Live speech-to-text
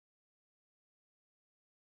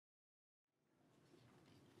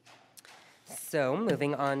So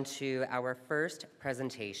moving on to our first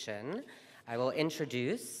presentation, I will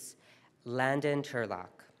introduce Landon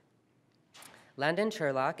Turlock. Landon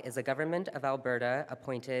Turlock is a Government of Alberta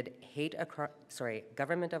appointed hate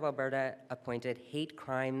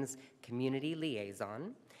crimes community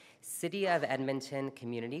liaison, City of Edmonton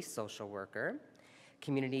community social worker,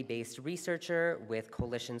 community-based researcher with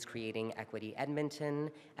Coalitions Creating Equity Edmonton,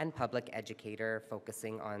 and public educator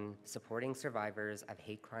focusing on supporting survivors of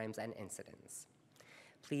hate crimes and incidents.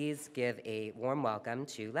 Please give a warm welcome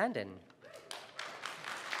to Landon.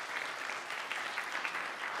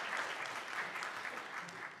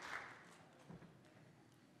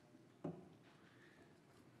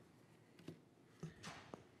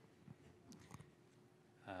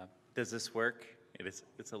 Does this work?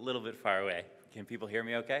 It's a little bit far away. Can people hear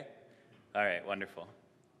me okay? All right, wonderful.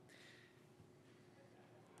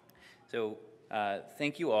 So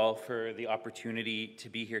thank you all for the opportunity to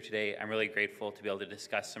be here today. I'm really grateful to be able to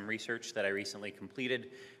discuss some research that I recently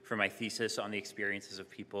completed for my thesis on the experiences of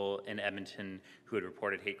people in Edmonton who had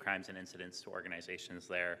reported hate crimes and incidents to organizations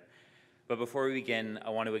there. But before we begin,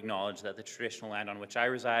 I want to acknowledge that the traditional land on which I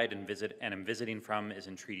reside and am visiting from is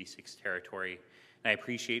in Treaty 6 territory. And I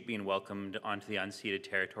appreciate being welcomed onto the unceded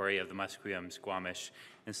territory of the Musqueam, Squamish,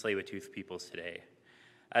 and Tsleil-Waututh peoples today.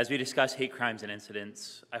 As we discuss hate crimes and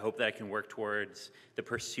incidents, I hope that I can work towards the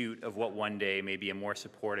pursuit of what one day may be a more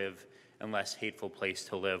supportive and less hateful place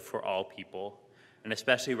to live for all people, and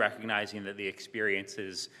especially recognizing that the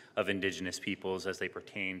experiences of Indigenous peoples as they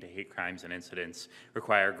pertain to hate crimes and incidents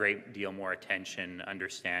require a great deal more attention,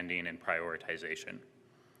 understanding, and prioritization.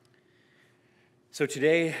 So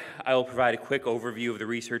today, I will provide a quick overview of the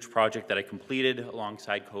research project that I completed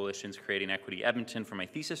alongside Coalitions Creating Equity Edmonton for my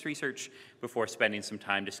thesis research before spending some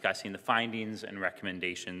time discussing the findings and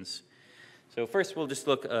recommendations. So first, we'll just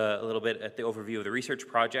look a little bit at the overview of the research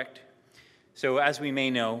project. So as we may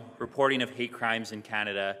know, reporting of hate crimes in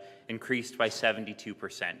Canada increased by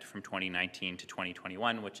 72% from 2019 to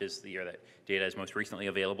 2021, which is the year that data is most recently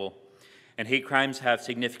available. And hate crimes have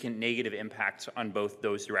significant negative impacts on both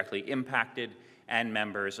those directly impacted and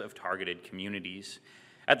members of targeted communities.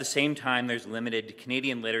 At the same time, there's limited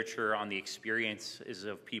Canadian literature on the experiences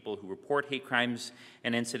of people who report hate crimes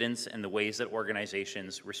and incidents and the ways that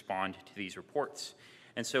organizations respond to these reports.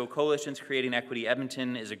 And so Coalitions Creating Equity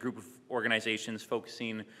Edmonton is a group of organizations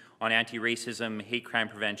focusing on anti-racism, hate crime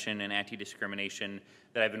prevention, and anti-discrimination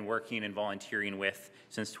that I've been working and volunteering with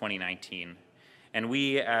since 2019. And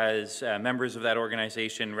we, as members of that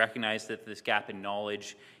organization, recognize that this gap in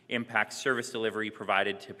knowledge impacts service delivery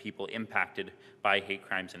provided to people impacted by hate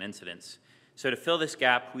crimes and incidents. So to fill this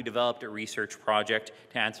gap, we developed a research project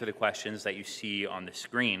to answer the questions that you see on the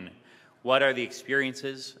screen. What are the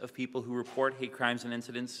experiences of people who report hate crimes and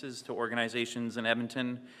incidences to organizations in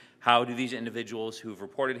Edmonton? How do these individuals who have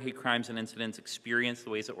reported hate crimes and incidents experience the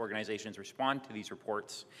ways that organizations respond to these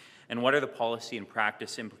reports? And what are the policy and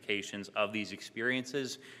practice implications of these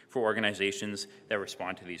experiences for organizations that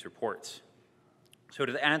respond to these reports? So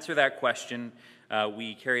to answer that question,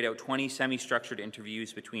 we carried out 20 semi-structured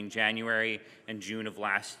interviews between January and June of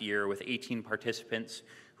last year with 18 participants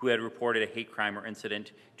who had reported a hate crime or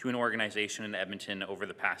incident to an organization in Edmonton over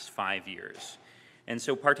the past 5 years. And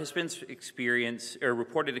so participants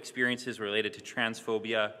reported experiences related to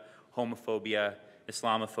transphobia, homophobia,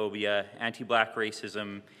 Islamophobia, anti-Black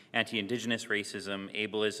racism, anti-Indigenous racism,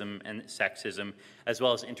 ableism, and sexism, as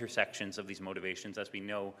well as intersections of these motivations, as we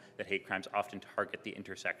know that hate crimes often target the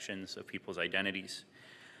intersections of people's identities.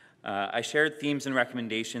 I shared themes and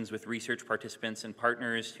recommendations with research participants and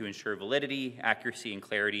partners to ensure validity, accuracy, and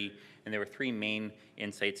clarity, and there were three main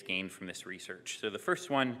insights gained from this research. So the first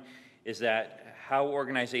one is that how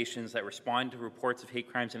organizations that respond to reports of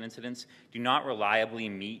hate crimes and incidents do not reliably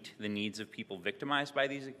meet the needs of people victimized by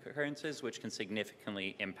these occurrences, which can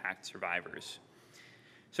significantly impact survivors.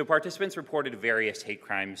 So participants reported various hate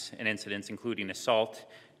crimes and incidents, including assault,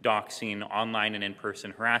 doxing, online and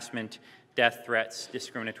in-person harassment, death threats,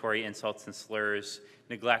 discriminatory insults and slurs,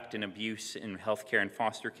 neglect and abuse in healthcare and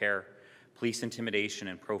foster care, police intimidation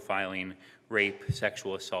and profiling, rape,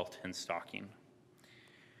 sexual assault, and stalking.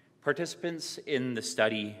 Participants in the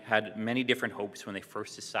study had many different hopes when they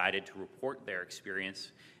first decided to report their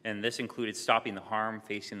experience, and this included stopping the harm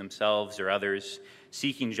facing themselves or others,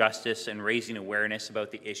 seeking justice, and raising awareness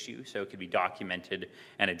about the issue so it could be documented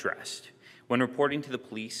and addressed. When reporting to the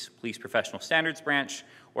police professional standards branch,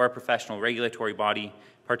 or a professional regulatory body,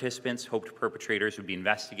 participants hoped perpetrators would be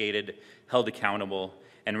investigated, held accountable,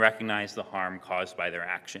 and recognize the harm caused by their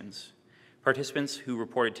actions. Participants who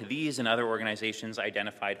reported to these and other organizations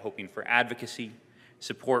identified hoping for advocacy,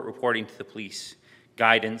 support reporting to the police,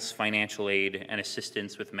 guidance, financial aid, and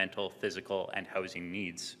assistance with mental, physical, and housing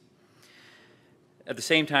needs. At the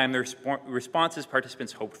same time, the responses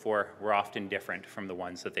participants hoped for were often different from the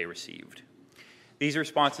ones that they received. These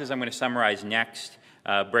responses I'm going to summarize next,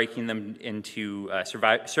 breaking them into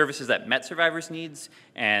services that met survivors' needs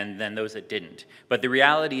and then those that didn't. But the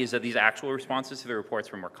reality is that these actual responses to the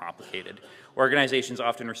reports were more complicated. Organizations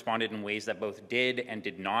often responded in ways that both did and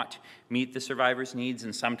did not meet the survivors' needs,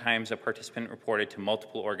 and sometimes a participant reported to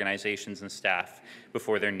multiple organizations and staff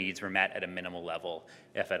before their needs were met at a minimal level,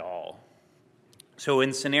 if at all. So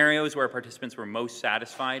in scenarios where participants were most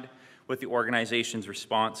satisfied with the organization's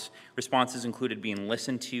responses included being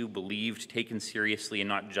listened to, believed, taken seriously, and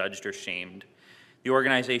not judged or shamed. The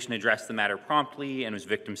organization addressed the matter promptly and was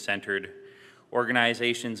victim-centered.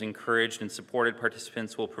 Organizations encouraged and supported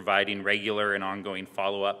participants while providing regular and ongoing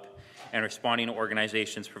follow-up, and responding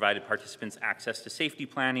organizations provided participants access to safety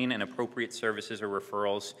planning and appropriate services or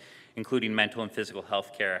referrals, including mental and physical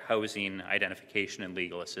health care, housing, identification, and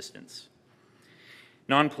legal assistance.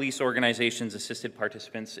 Non-police organizations assisted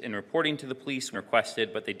participants in reporting to the police when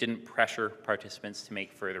requested, but they didn't pressure participants to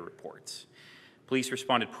make further reports. Police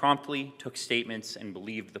responded promptly, took statements, and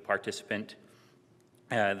believed the participant.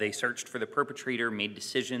 They searched for the perpetrator, made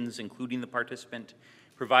decisions, including the participant,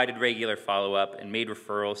 provided regular follow-up, and made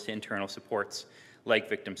referrals to internal supports like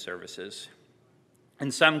victim services.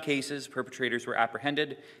 In some cases, perpetrators were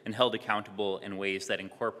apprehended and held accountable in ways that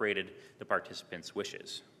incorporated the participants'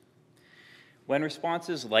 wishes. When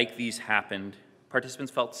responses like these happened,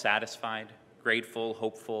 participants felt satisfied, grateful,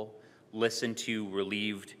 hopeful, listened to,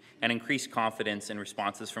 relieved, and increased confidence in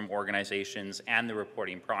responses from organizations and the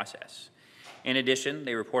reporting process. In addition,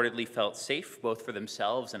 they reportedly felt safe, both for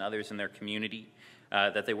themselves and others in their community,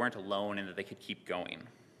 that they weren't alone and that they could keep going.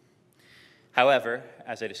 However,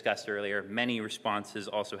 as I discussed earlier, many responses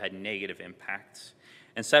also had negative impacts,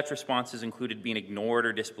 and such responses included being ignored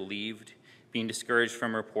or disbelieved, being discouraged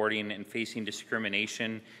from reporting, and facing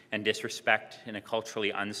discrimination and disrespect in a culturally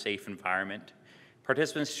unsafe environment.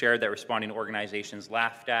 Participants shared that responding organizations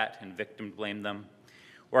laughed at and victim blamed them.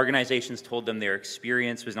 Organizations told them their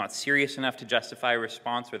experience was not serious enough to justify a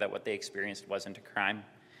response or that what they experienced wasn't a crime.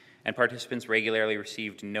 And participants regularly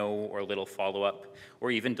received no or little follow-up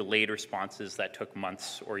or even delayed responses that took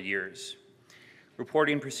months or years.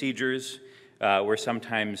 Reporting procedures were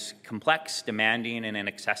sometimes complex, demanding, and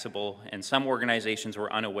inaccessible, and some organizations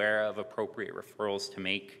were unaware of appropriate referrals to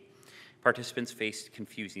make. Participants faced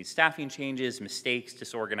confusing staffing changes, mistakes,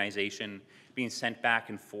 disorganization, being sent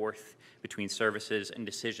back and forth between services, and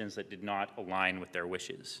decisions that did not align with their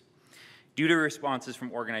wishes. Due to responses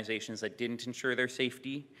from organizations that didn't ensure their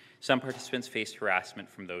safety, some participants faced harassment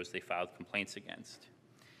from those they filed complaints against.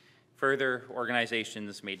 Further,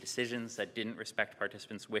 organizations made decisions that didn't respect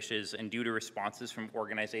participants' wishes, and due to responses from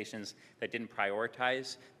organizations that didn't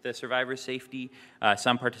prioritize the survivor's safety,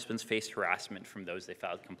 some participants faced harassment from those they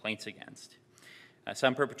filed complaints against.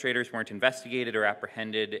 Some perpetrators weren't investigated or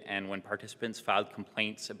apprehended, and when participants filed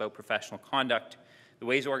complaints about professional conduct, the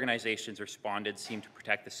ways organizations responded seemed to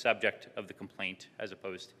protect the subject of the complaint as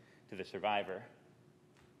opposed to the survivor.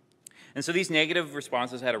 And so these negative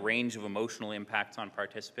responses had a range of emotional impacts on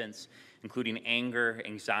participants, including anger,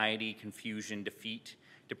 anxiety, confusion, defeat,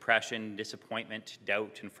 depression, disappointment,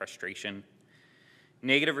 doubt, and frustration.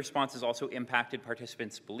 Negative responses also impacted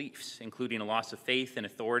participants' beliefs, including a loss of faith in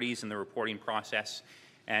authorities in the reporting process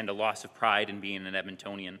and a loss of pride in being an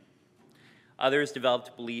Edmontonian. Others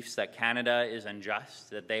developed beliefs that Canada is unjust,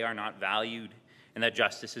 that they are not valued, and that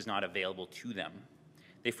justice is not available to them.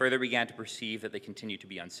 They further began to perceive that they continued to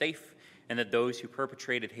be unsafe, and that those who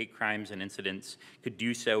perpetrated hate crimes and incidents could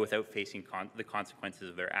do so without facing the consequences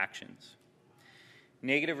of their actions.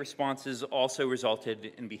 Negative responses also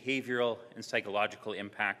resulted in behavioral and psychological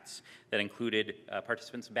impacts that included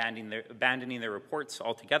participants abandoning their reports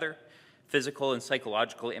altogether, physical and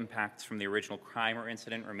psychological impacts from the original crime or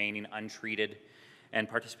incident remaining untreated, and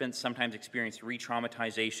participants sometimes experienced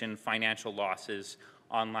re-traumatization, financial losses,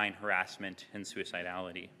 online harassment, and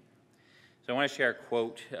suicidality. So I want to share a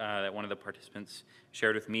quote that one of the participants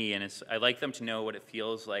shared with me, and it's, "I'd like them to know what it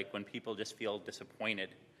feels like when people just feel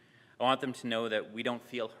disappointed. I want them to know that we don't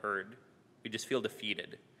feel heard, we just feel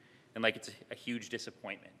defeated, and like it's a huge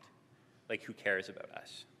disappointment, like who cares about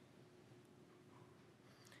us?"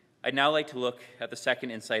 I'd now like to look at the second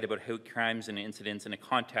insight about hate crimes and incidents in a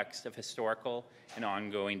context of historical and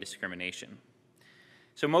ongoing discrimination.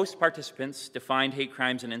 So most participants defined hate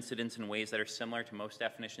crimes and incidents in ways that are similar to most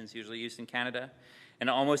definitions usually used in Canada, and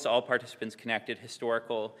almost all participants connected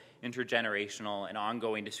historical, intergenerational, and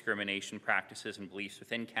ongoing discrimination practices and beliefs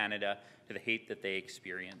within Canada to the hate that they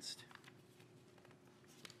experienced.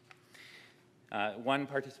 One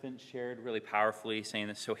participant shared really powerfully saying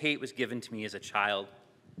this, "So hate was given to me as a child."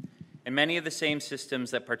 And many of the same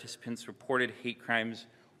systems that participants reported hate crimes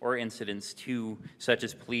or incidents to, such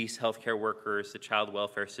as police, healthcare workers, the child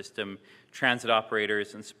welfare system, transit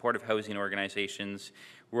operators, and supportive housing organizations,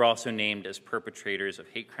 were also named as perpetrators of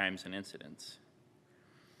hate crimes and incidents.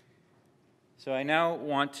 So I now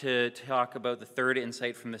want to talk about the third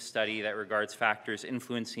insight from the study that regards factors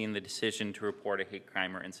influencing the decision to report a hate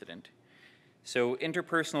crime or incident. So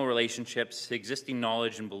interpersonal relationships, existing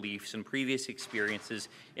knowledge and beliefs, and previous experiences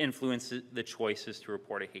influence the choices to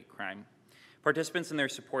report a hate crime. Participants and their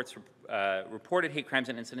supports reported hate crimes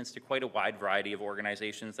and incidents to quite a wide variety of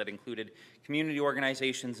organizations that included community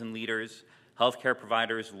organizations and leaders, healthcare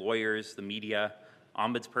providers, lawyers, the media,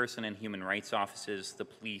 ombudsperson and human rights offices, the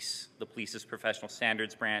police's professional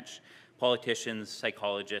standards branch, politicians,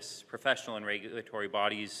 psychologists, professional and regulatory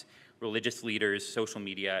bodies, religious leaders, social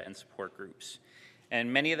media, and support groups.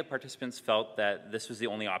 And many of the participants felt that this was the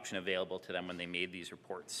only option available to them when they made these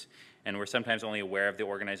reports, and were sometimes only aware of the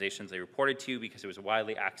organizations they reported to because it was a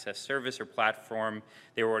widely accessed service or platform.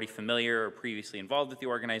 They were already familiar or previously involved with the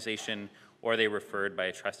organization, or they were referred by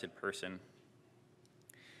a trusted person.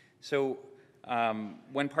 So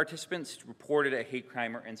when participants reported a hate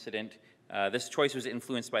crime or incident, this choice was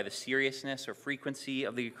influenced by the seriousness or frequency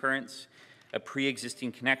of the occurrence, a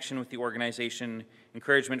pre-existing connection with the organization,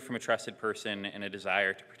 encouragement from a trusted person, and a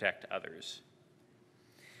desire to protect others.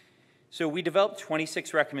 So we developed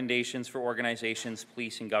 26 recommendations for organizations,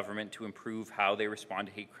 police, and government to improve how they respond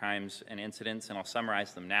to hate crimes and incidents, and I'll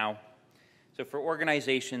summarize them now. So for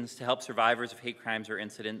organizations to help survivors of hate crimes or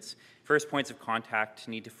incidents, first points of contact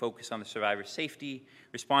need to focus on the survivor's safety,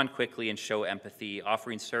 respond quickly, and show empathy,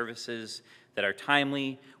 offering services that are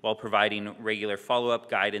timely while providing regular follow-up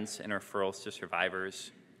guidance and referrals to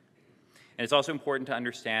survivors. And it's also important to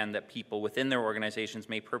understand that people within their organizations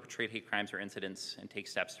may perpetrate hate crimes or incidents and take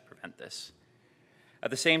steps to prevent this. At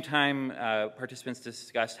the same time, participants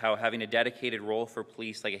discussed how having a dedicated role for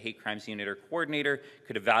police like a hate crimes unit or coordinator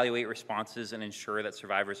could evaluate responses and ensure that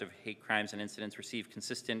survivors of hate crimes and incidents receive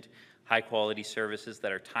consistent, high-quality services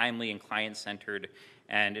that are timely and client-centered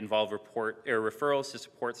and involve referrals to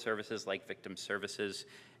support services like victim services.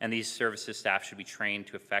 And these services staff should be trained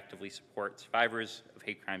to effectively support survivors of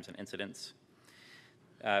hate crimes and incidents.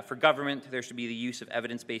 For government, there should be the use of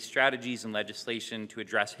evidence-based strategies and legislation to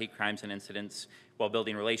address hate crimes and incidents while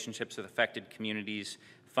building relationships with affected communities,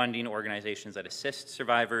 funding organizations that assist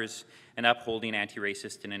survivors, and upholding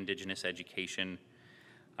anti-racist and Indigenous education.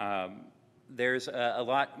 There's a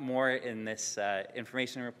lot more in this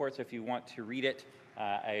information report, so if you want to read it,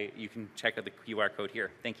 you can check out the QR code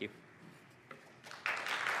here. Thank you.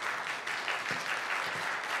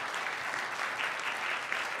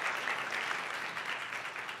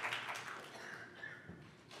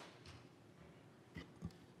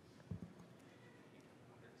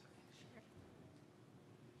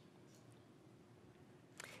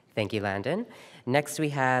 Thank you, Landon. Next, we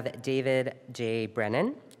have David J.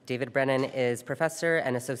 Brennan. David Brennan is Professor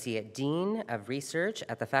and Associate Dean of Research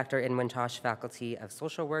at the Factor-Inwentash Faculty of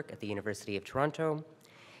Social Work at the University of Toronto.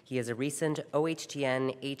 He is a recent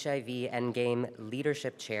OHTN HIV Endgame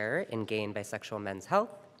Leadership Chair in Gay and Bisexual Men's Health.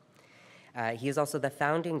 He is also the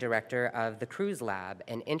founding director of the Cruise Lab,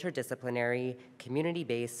 an interdisciplinary,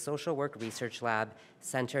 community-based social work research lab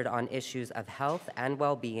centered on issues of health and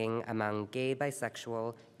well-being among gay,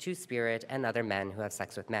 bisexual, two-spirit, and other men who have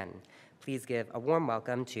sex with men. Please give a warm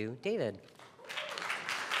welcome to David.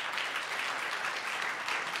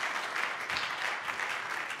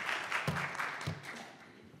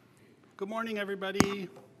 Good morning, everybody.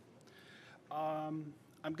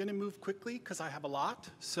 I'm going to move quickly because I have a lot,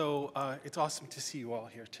 so it's awesome to see you all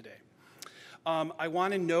here today. I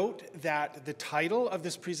want to note that the title of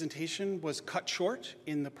this presentation was cut short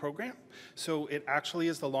in the program, so it actually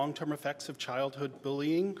is the long-term effects of childhood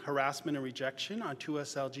bullying, harassment, and rejection on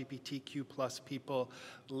 2S LGBTQ+ people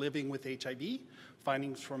living with HIV,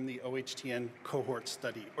 findings from the OHTN cohort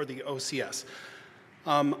study, or the OCS.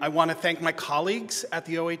 I want to thank my colleagues at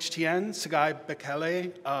the OHTN, Sagai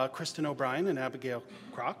Bekele, Kristen O'Brien, and Abigail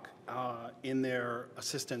Kroc, in their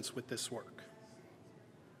assistance with this work.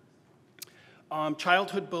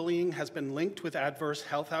 Childhood bullying has been linked with adverse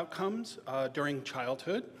health outcomes during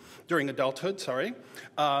adulthood,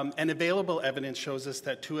 and available evidence shows us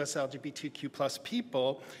that 2S LGBTQ+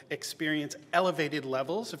 people experience elevated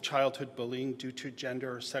levels of childhood bullying due to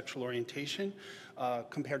gender or sexual orientation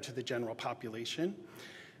compared to the general population.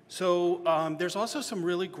 So there's also some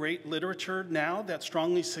really great literature now that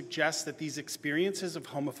strongly suggests that these experiences of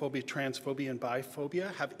homophobia, transphobia, and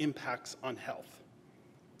biphobia have impacts on health.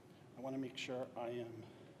 I want to make sure I am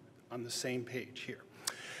on the same page here.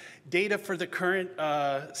 Data for the current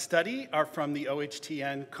study are from the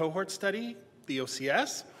OHTN cohort study, the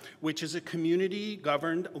OCS, which is a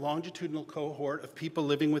community-governed longitudinal cohort of people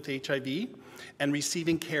living with HIV and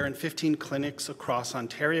receiving care in 15 clinics across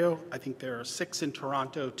Ontario. I think there are 6 in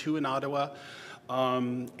Toronto, 2 in Ottawa,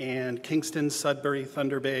 and Kingston, Sudbury,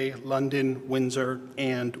 Thunder Bay, London, Windsor,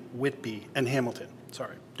 and Whitby, and Hamilton.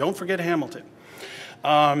 Sorry, don't forget Hamilton.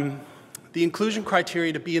 The inclusion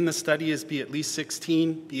criteria to be in the study is be at least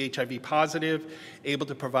 16, be HIV positive, able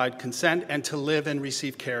to provide consent, and to live and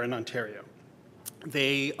receive care in Ontario.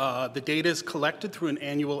 The data is collected through an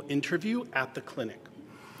annual interview at the clinic.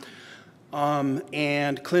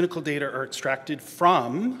 And clinical data are extracted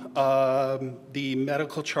from the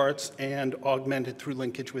medical charts and augmented through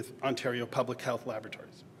linkage with Ontario Public Health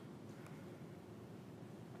Laboratories.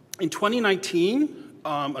 In 2019,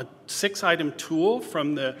 a 6-item tool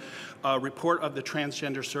from the report of the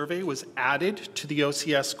Transgender Survey was added to the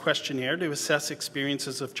OCS questionnaire to assess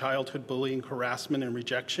experiences of childhood bullying, harassment, and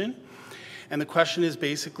rejection. And the question is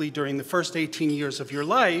basically, during the first 18 years of your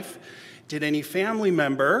life, did any family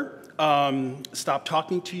member stop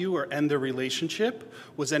talking to you or end their relationship?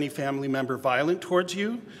 Was any family member violent towards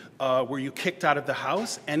you? Were you kicked out of the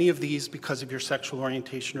house? Any of these because of your sexual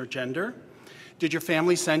orientation or gender? Did your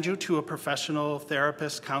family send you to a professional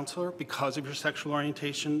therapist, counselor because of your sexual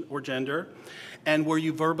orientation or gender? And were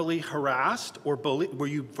you verbally harassed or bullied? Were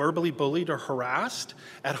you verbally bullied or harassed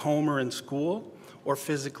at home or in school? Or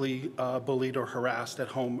physically bullied or harassed at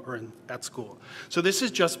home or at school. So this is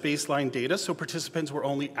just baseline data, so participants were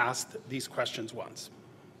only asked these questions once.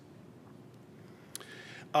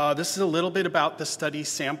 This is a little bit about the study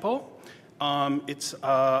sample.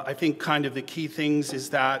 I think kind of the key things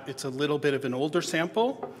is that it's a little bit of an older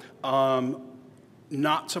sample.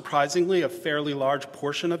 Not surprisingly, a fairly large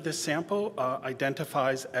portion of this sample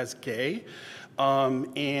identifies as gay.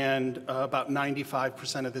 And about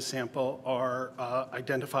 95% of the sample are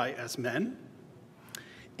identify as men.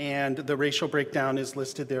 And the racial breakdown is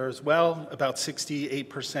listed there as well, about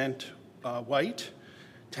 68% white,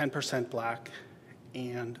 10% black,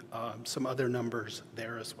 and some other numbers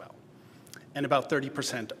there as well. And about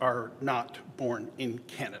 30% are not born in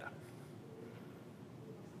Canada.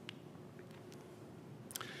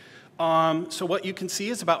 So what you can see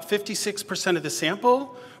is about 56% of the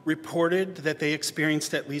sample reported that they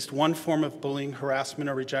experienced at least one form of bullying, harassment,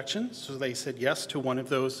 or rejection. So they said yes to one of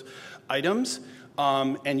those items.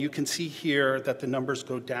 And you can see here that the numbers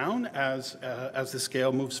go down as the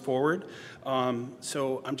scale moves forward.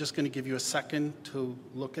 So I'm just going to give you a second to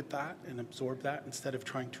look at that and absorb that instead of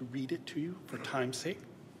trying to read it to you for time's sake.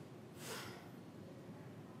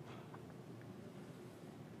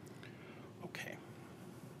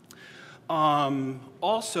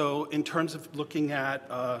 Also, in terms of looking at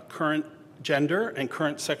current gender and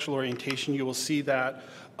current sexual orientation, you will see that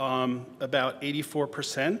about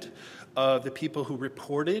 84% of the people who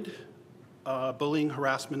reported bullying,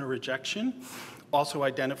 harassment, or rejection also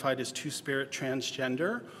identified as two-spirit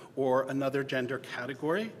transgender or another gender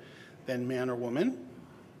category than man or woman.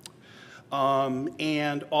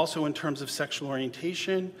 And also in terms of sexual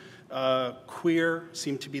orientation, queer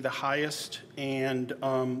seemed to be the highest, and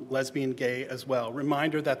lesbian, gay as well.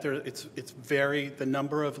 Reminder that the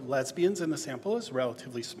number of lesbians in the sample is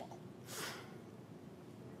relatively small,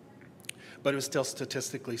 but it was still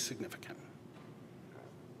statistically significant.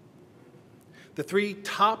 The 3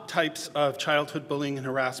 top types of childhood bullying and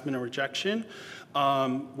harassment and rejection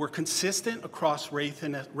were consistent across race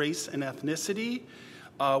and ethnicity,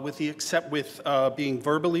 with being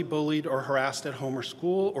verbally bullied or harassed at home or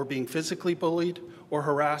school, or being physically bullied or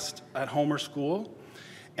harassed at home or school.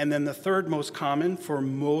 And then the third most common for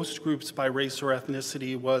most groups by race or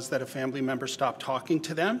ethnicity was that a family member stopped talking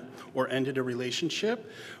to them or ended a relationship,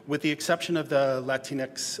 with the exception of the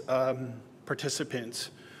Latinx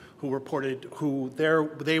participants who reported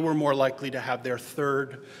they were more likely to have their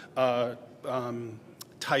third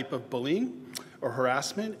type of bullying or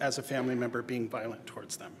harassment as a family member being violent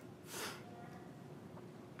towards them.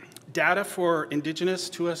 Data for Indigenous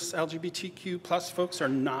to us LGBTQ plus folks are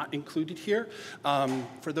not included here.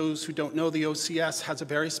 For those who don't know, the OCS has a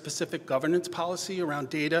very specific governance policy around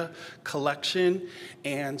data collection,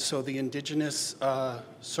 and so the Indigenous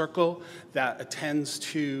circle that attends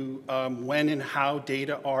to when and how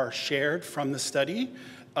data are shared from the study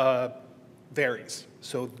varies.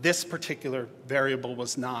 So this particular variable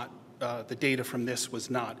was not the data from this was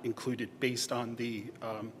not included based on the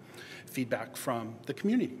feedback from the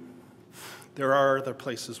community. There are other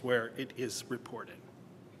places where it is reported.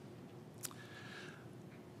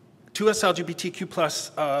 2S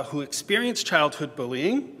LGBTQ+ who experienced childhood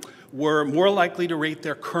bullying were more likely to rate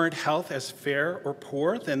their current health as fair or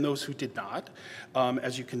poor than those who did not,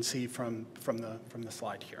 as you can see from the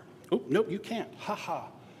slide here. Oh, no, you can't. Ha ha.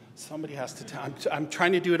 Somebody has to tell. I'm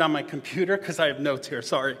trying to do it on my computer because I have notes here.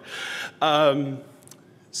 Sorry.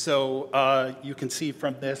 So you can see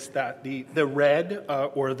from this that the red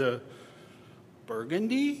or the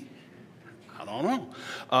burgundy, I don't know,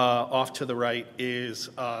 off to the right is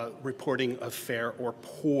reporting of fair or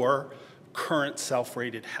poor current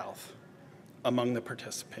self-rated health among the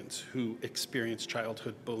participants who experienced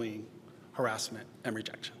childhood bullying, harassment, and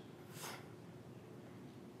rejection.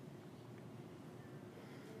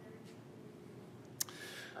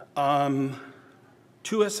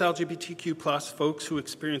 Two LGBTQ+ folks who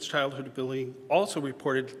experienced childhood bullying also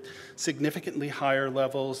reported significantly higher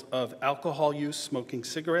levels of alcohol use, smoking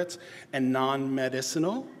cigarettes, and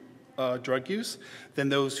non-medicinal drug use than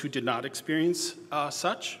those who did not experience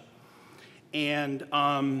such. And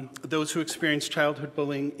those who experienced childhood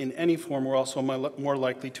bullying in any form were also more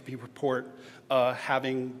likely to report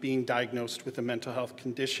being diagnosed with a mental health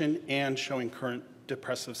condition and showing current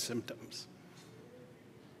depressive symptoms.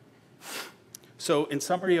 So in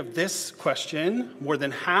summary of this question, more than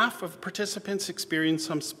half of participants experienced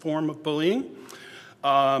some form of bullying.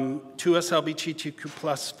 2S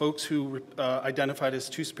LGBTQ+ folks who identified as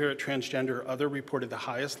two-spirit, transgender, or other reported the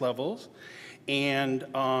highest levels, and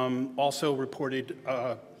also reported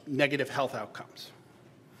negative health outcomes.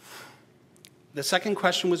 The second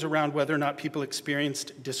question was around whether or not people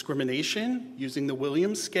experienced discrimination using the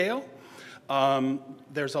Williams scale.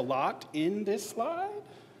 There's a lot in this slide.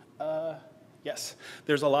 Yes,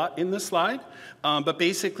 there's a lot in this slide, but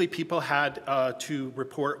basically people had to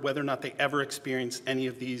report whether or not they ever experienced any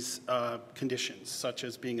of these conditions, such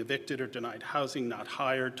as being evicted or denied housing, not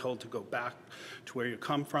hired, told to go back to where you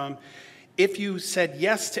come from. If you said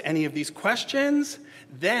yes to any of these questions,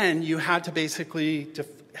 then you had to basically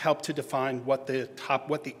help to define what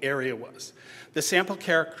the area was. The sample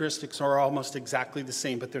characteristics are almost exactly the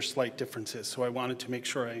same, but there's slight differences, so I wanted to make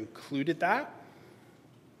sure I included that.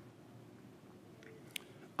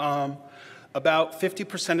 About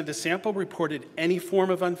 50% of the sample reported any form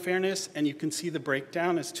of unfairness, and you can see the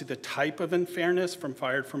breakdown as to the type of unfairness, from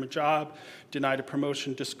fired from a job, denied a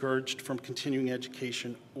promotion, discouraged from continuing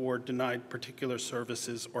education, or denied particular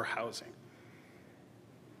services or housing.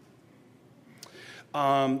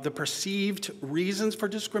 The perceived reasons for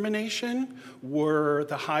discrimination were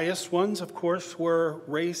the highest ones, of course, were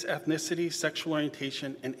race, ethnicity, sexual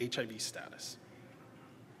orientation, and HIV status.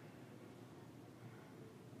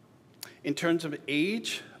 In terms of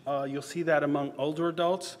age, you'll see that among older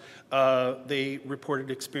adults, they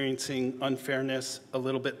reported experiencing unfairness a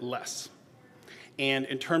little bit less. And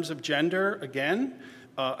in terms of gender, again,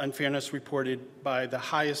 unfairness reported by the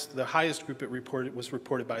highest group it reported was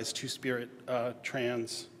reported by as two-spirit,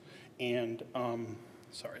 trans, and,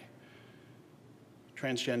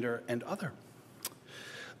 transgender and other.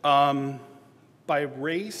 By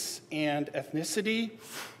race and ethnicity,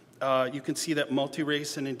 you can see that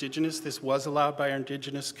multi-race and indigenous, this was allowed by our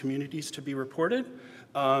indigenous communities to be reported,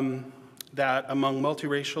 that among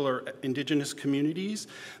multiracial or indigenous communities,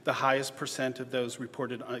 the highest % of those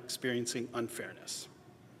reported experiencing unfairness.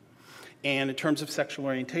 And in terms of sexual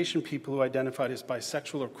orientation, people who identified as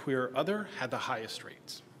bisexual or queer or other had the highest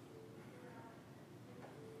rates.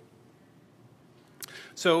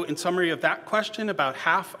 So in summary of that question, about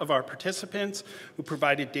half of our participants who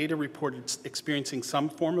provided data reported experiencing some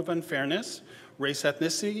form of unfairness. Race,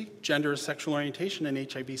 ethnicity, gender, sexual orientation, and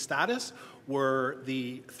HIV status were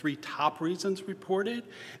the 3 top reasons reported,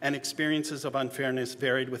 and experiences of unfairness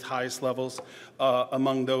varied with highest levels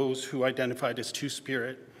among those who identified as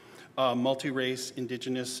two-spirit, multi-race,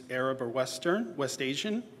 indigenous, Arab or West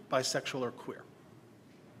Asian, bisexual, or queer.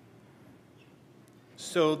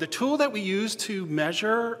 So the tool that we use to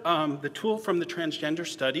measure, the tool from the transgender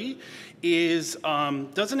study is,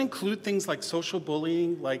 doesn't include things like social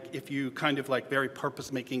bullying, like if you kind of like very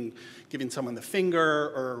giving someone the finger,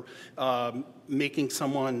 or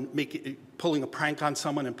pulling a prank on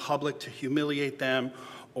someone in public to humiliate them,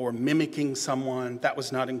 or mimicking someone. That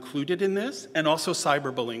was not included in this. And also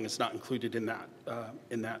cyberbullying is not included in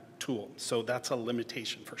that tool. So that's a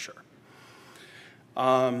limitation for sure.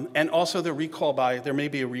 And also the recall bias, there may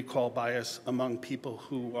be a recall bias among people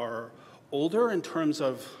who are older in terms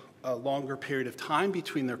of a longer period of time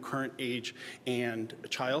between their current age and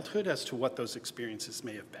childhood as to what those experiences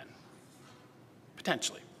may have been,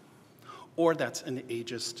 potentially. Or that's an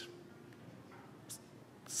ageist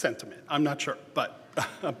sentiment. I'm not sure, but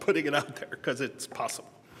I'm putting it out there because it's possible.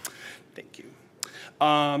 Thank you.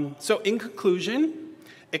 So in conclusion,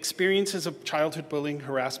 experiences of childhood bullying,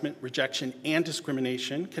 harassment, rejection, and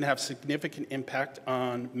discrimination can have significant impact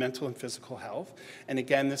on mental and physical health. And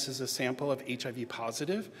again, this is a sample of HIV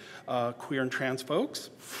positive queer and trans folks,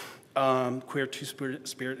 queer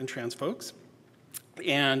two-spirit and trans folks.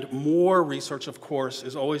 And more research, of course,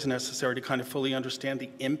 is always necessary to kind of fully understand the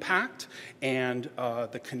impact and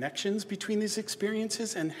the connections between these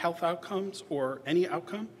experiences and health outcomes or any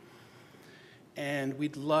outcome. And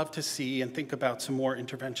we'd love to see and think about some more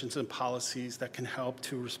interventions and policies that can help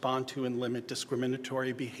to respond to and limit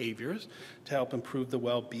discriminatory behaviors to help improve the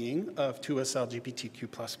well-being of 2S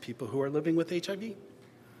LGBTQ+ people who are living with HIV.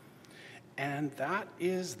 And that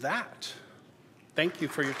is that. Thank you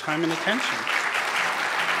for your time and attention.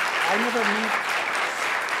 I never meet.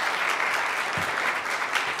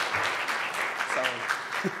 Sorry.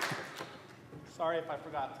 Sorry if I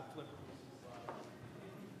forgot to flip.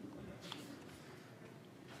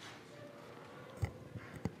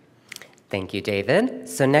 Thank you, David.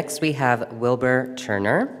 So next we have Wilbur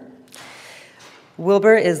Turner.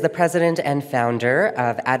 Wilbur is the president and founder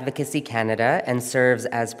of Advocacy Canada and serves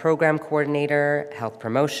as program coordinator, health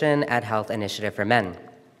promotion at Health Initiative for Men.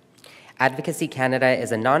 Advocacy Canada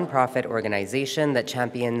is a nonprofit organization that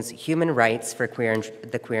champions human rights for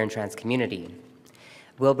the queer and trans community.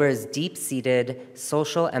 Wilbur's deep-seated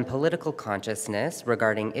social and political consciousness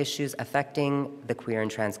regarding issues affecting the queer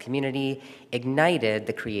and trans community ignited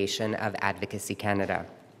the creation of Advocacy Canada.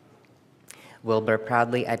 Wilbur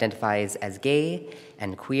proudly identifies as gay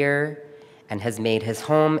and queer and has made his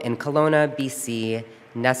home in Kelowna, BC,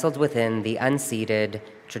 nestled within the unceded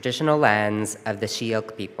traditional lands of the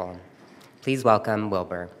Shiok people. Please welcome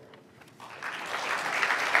Wilbur.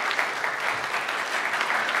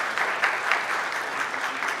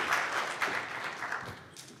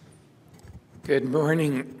 Good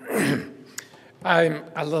morning. I'm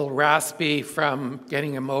a little raspy from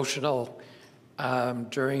getting emotional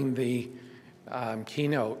during the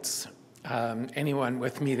keynotes. Anyone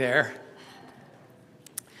with me there?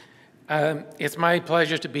 It's my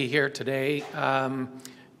pleasure to be here today.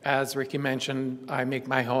 As Ricky mentioned, I make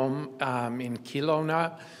my home in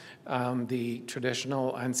Kelowna, the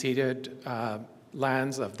traditional unceded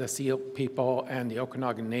lands of the Shiok people and the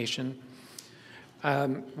Okanagan Nation.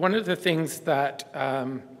 One of the things that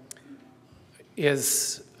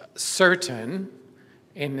is certain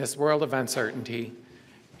in this world of uncertainty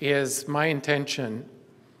is my intention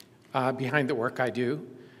behind the work I do,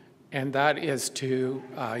 and that is to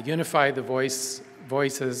unify the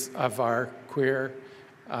voices of our queer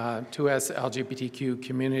 2S LGBTQ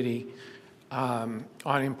community on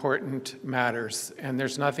important matters. And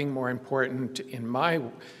there's nothing more important in my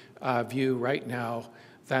view right now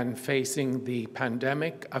than facing the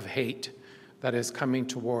pandemic of hate that is coming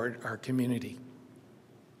toward our community.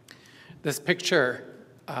 This picture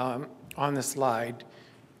on the slide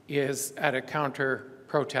is at a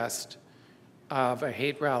counter-protest of a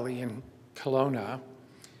hate rally in Kelowna,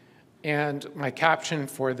 and my caption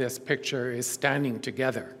for this picture is "Standing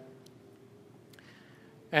Together."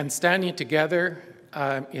 And standing together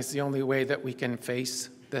is the only way that we can face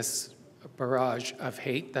this barrage of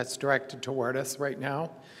hate that's directed toward us right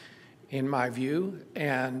now, in my view.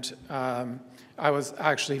 And I was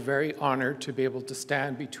actually very honored to be able to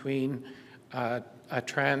stand between a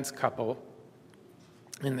trans couple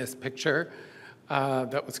in this picture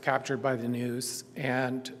that was captured by the news.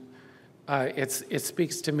 And it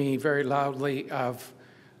speaks to me very loudly of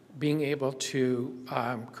being able to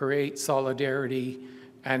create solidarity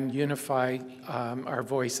and unify our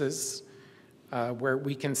voices where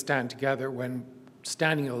we can stand together when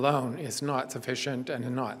standing alone is not sufficient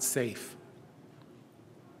and not safe.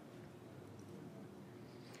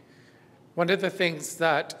 One of the things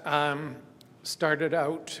that started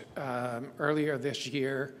out earlier this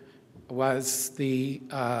year was the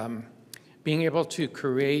being able to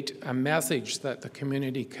create a message that the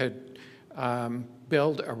community could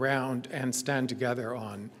build around and stand together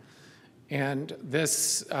on. And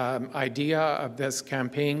this idea of this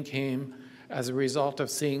campaign came as a result of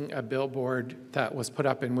seeing a billboard that was put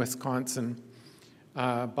up in Wisconsin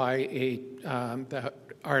by the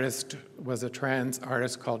artist was a trans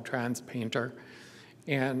artist called Trans Painter.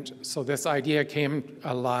 And so this idea came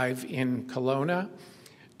alive in Kelowna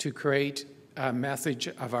to create a message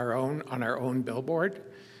of our own on our own billboard.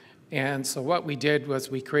 And so what we did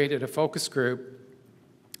was we created a focus group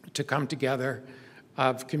to come together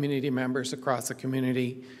of community members across the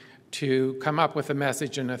community to come up with a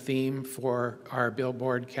message and a theme for our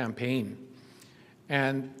billboard campaign.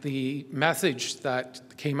 And the message that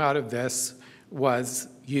came out of this was,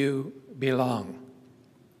 "You belong."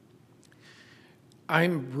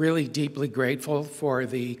 I'm really deeply grateful for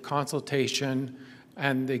the consultation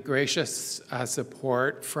and the gracious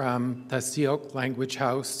support from the Syilx Language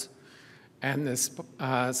House and the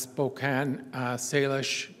Spokane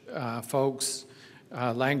Salish folks,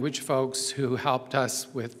 language folks who helped us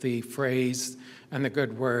with the phrase and the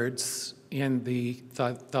good words in the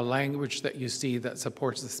language that you see that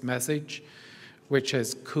supports this message, which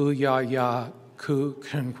is ku ya ya ku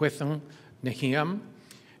kunwithang nihiyam.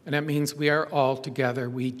 And it means we are all together,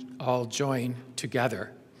 we all join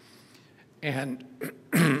together. And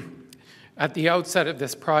at the outset of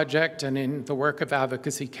this project and in the work of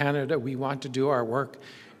Advocacy Canada, we want to do our work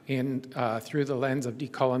through the lens of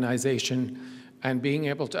decolonization and being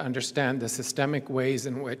able to understand the systemic ways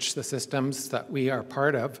in which the systems that we are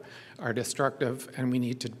part of are destructive, and we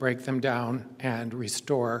need to break them down and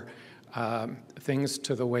restore things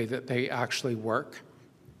to the way that they actually work.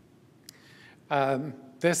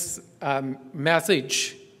 This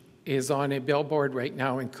message is on a billboard right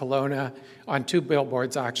now in Kelowna, on 2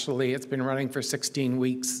 billboards actually. It's been running for 16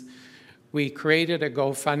 weeks. We created a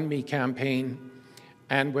GoFundMe campaign,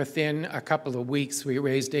 and within a couple of weeks we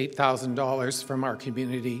raised $8,000 from our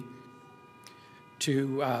community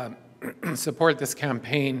to support this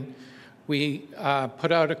campaign. We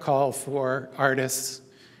put out a call for artists,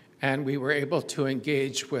 and we were able to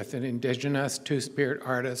engage with an Indigenous Two-Spirit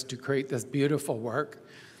artist to create this beautiful work.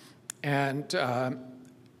 And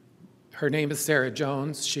her name is Sarah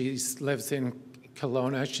Jones. She lives in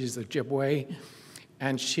Kelowna. She's a Ojibwe.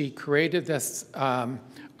 And she created this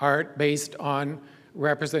art based on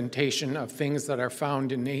representation of things that are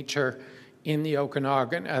found in nature in the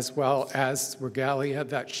Okanagan, as well as regalia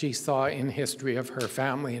that she saw in history of her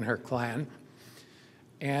family and her clan.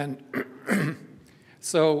 And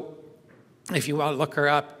so if you want to look her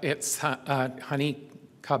up, it's Honey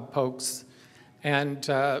Cub Pokes. And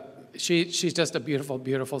she's just a beautiful,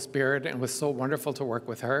 beautiful spirit, and it was so wonderful to work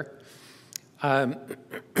with her.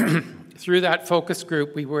 Through that focus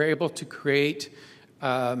group, we were able to create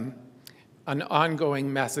an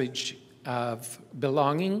ongoing message of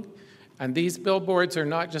belonging. And these billboards are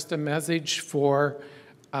not just a message for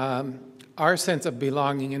our sense of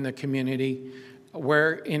belonging in the community,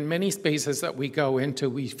 where in many spaces that we go into,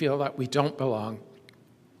 we feel that we don't belong.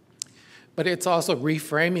 But it's also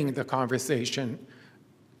reframing the conversation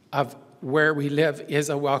of where we live is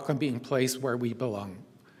a welcoming place where we belong.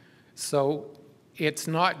 So it's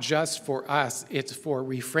not just for us, it's for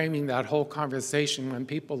reframing that whole conversation. When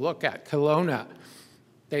people look at Kelowna,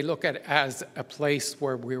 they look at it as a place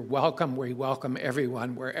where we welcome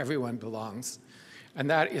everyone, where everyone belongs. And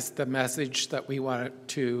that is the message that we want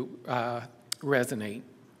to resonate.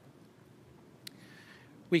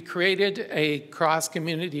 We created a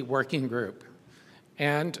cross-community working group.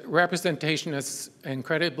 And representation is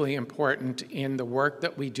incredibly important in the work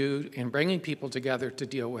that we do in bringing people together to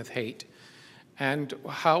deal with hate. And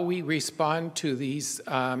how we respond to these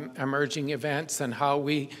emerging events and how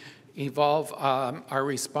we evolve our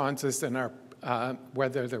responses and our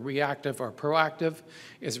whether they're reactive or proactive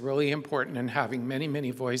is really important in having many,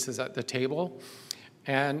 many voices at the table.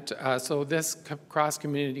 And so this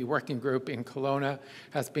cross-community working group in Kelowna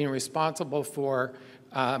has been responsible for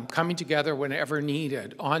coming together whenever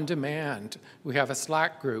needed, on demand. We have a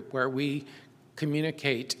Slack group where we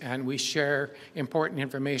communicate and we share important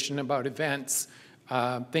information about events,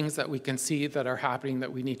 things that we can see that are happening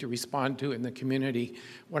that we need to respond to in the community.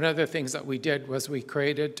 One of the things that we did was we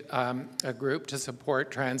created a group to support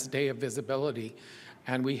Trans Day of Visibility.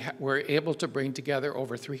 And we were able to bring together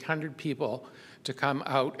over 300 people to come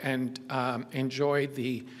out and enjoy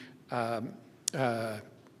the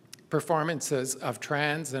performances of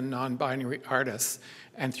trans and non-binary artists.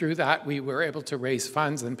 And through that, we were able to raise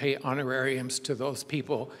funds and pay honorariums to those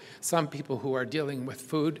people, some people who are dealing with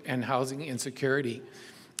food and housing insecurity.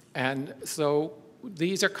 And so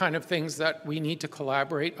these are kind of things that we need to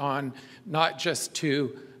collaborate on, not just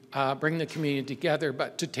to bring the community together,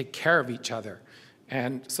 but to take care of each other.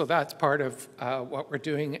 And so that's part of what we're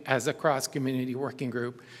doing as a cross-community working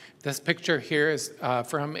group. This picture here is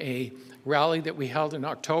from a rally that we held in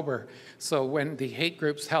October. So when the hate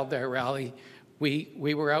groups held their rally, we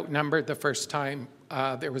were outnumbered the first time.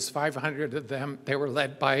 There was 500 of them. They were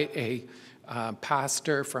led by a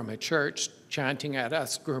pastor from a church chanting at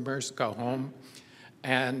us, "Groomers, go home."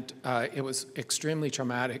 And it was extremely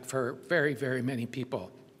traumatic for very, very many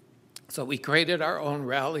people. So we created our own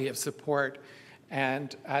rally of support.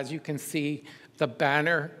 And as you can see, the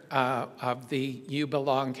banner of the You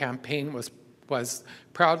Belong campaign was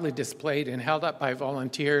proudly displayed and held up by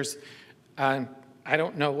volunteers. And I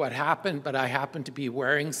don't know what happened, but I happen to be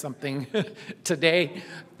wearing something today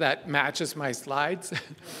that matches my slides.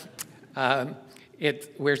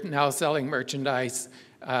 We're now selling merchandise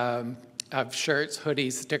of shirts,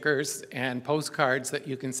 hoodies, stickers, and postcards that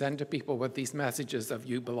you can send to people with these messages of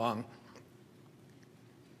 "You belong."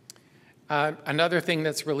 Another thing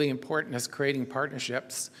that's really important is creating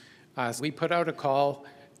partnerships. So we put out a call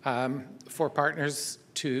for partners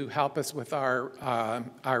to help us with our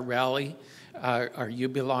rally, our You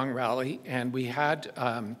Belong rally, and we had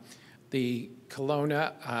the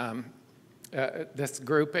Kelowna, this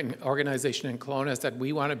group and organization in Kelowna said,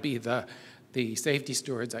 we want to be the safety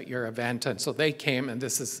stewards at your event, and so they came, and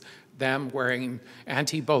this is them wearing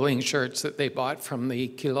anti-bullying shirts that they bought from the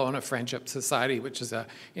Kelowna Friendship Society, which is an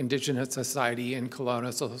Indigenous society in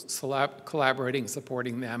Kelowna, so collaborating,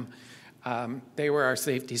 supporting them. They were our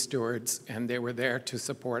safety stewards, and they were there to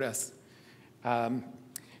support us.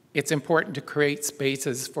 It's important to create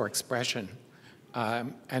spaces for expression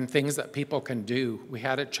and things that people can do. We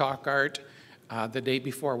had a chalk art the day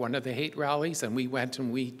before one of the hate rallies, and we went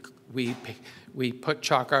and we put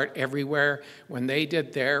chalk art everywhere. When they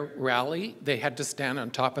did their rally, they had to stand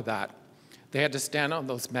on top of that. They had to stand on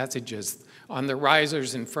those messages. On the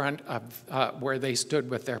risers in front of where they stood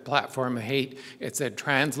with their platform of hate, it said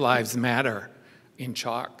 "Trans Lives Matter" in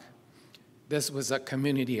chalk. This was a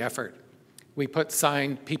community effort. We put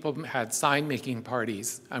people had sign-making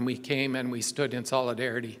parties, and we came and we stood in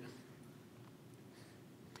solidarity.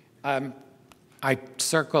 I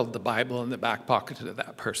circled the Bible in the back pocket of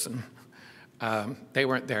that person. They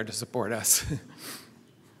weren't there to support us.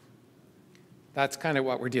 That's kind of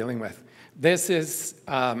what we're dealing with. This is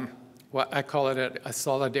what I call it a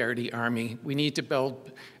solidarity army. We need to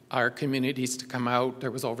build our communities to come out.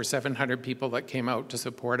 There was over 700 people that came out to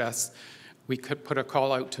support us. We could put a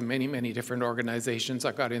call out to many, many different organizations.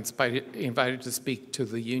 I got invited to speak to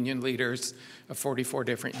the union leaders of 44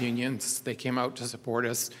 different unions. They came out to support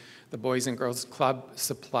us. The Boys and Girls Club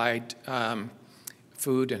supplied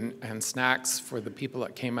food and snacks for the people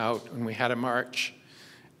that came out, and we had a march.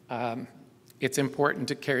 It's important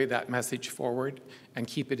to carry that message forward and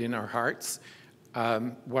keep it in our hearts.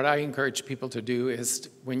 What I encourage people to do is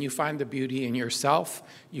when you find the beauty in yourself,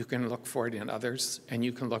 you can look for it in others, and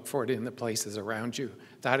you can look for it in the places around you.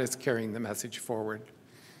 That is carrying the message forward.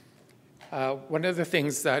 One of the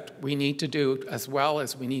things that we need to do as well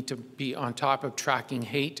is we need to be on top of tracking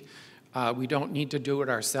hate. We don't need to do it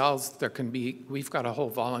ourselves. We've got a whole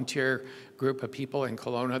volunteer group of people in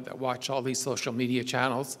Kelowna that watch all these social media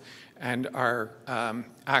channels and are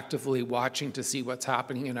actively watching to see what's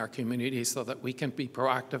happening in our community so that we can be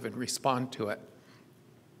proactive and respond to it.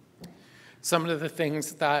 Some of the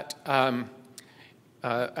things that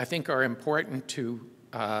I think are important to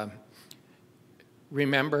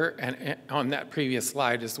remember, and on that previous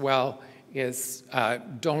slide as well, is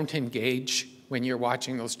don't engage when you're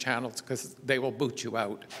watching those channels because they will boot you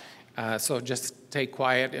out. So just stay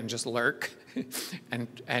quiet and just lurk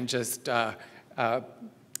and just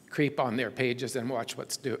creep on their pages and watch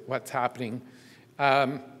what's happening.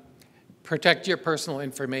 Protect your personal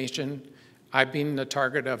information. I've been the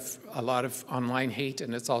target of a lot of online hate,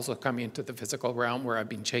 and it's also coming into the physical realm where I've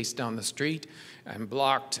been chased down the street and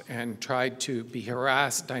blocked and tried to be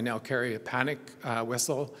harassed. I now carry a panic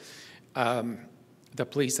whistle. The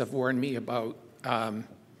police have warned me about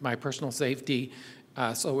my personal safety.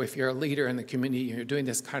 So if you're a leader in the community and you're doing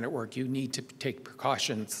this kind of work, you need to take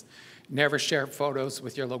precautions. Never share photos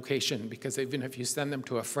with your location, because even if you send them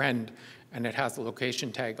to a friend and it has a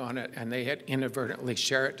location tag on it and they had inadvertently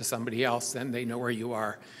share it to somebody else, then they know where you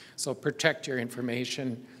are. So protect your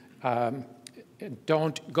information.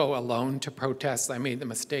 Don't go alone to protests. I made the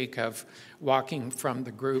mistake of walking from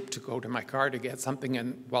the group to go to my car to get something,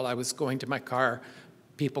 and while I was going to my car,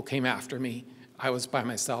 people came after me. I was by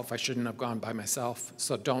myself. I shouldn't have gone by myself.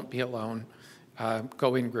 So don't be alone.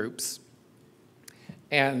 Go in groups.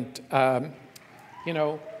 And, you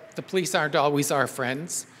know, the police aren't always our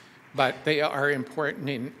friends, but they are important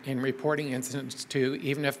in reporting incidents too,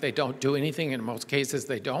 even if they don't do anything. In most cases,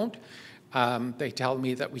 they don't. They tell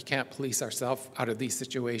me that we can't police ourselves out of these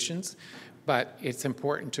situations, but it's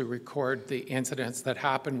important to record the incidents that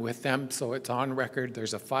happen with them so it's on record.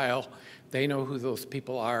 There's a file. They know who those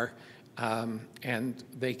people are, and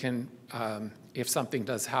they can, if something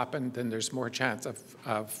does happen, then there's more chance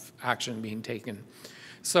of action being taken.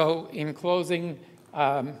 So in closing,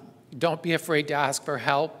 don't be afraid to ask for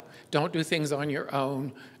help. Don't do things on your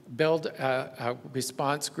own. Build a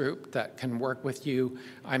response group that can work with you.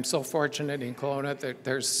 I'm so fortunate in Kelowna that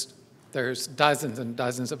there's dozens and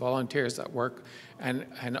dozens of volunteers that work and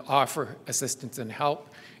offer assistance and help.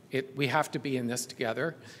 We have to be in this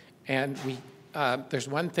together. And there's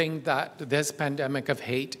one thing that this pandemic of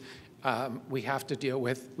hate we have to deal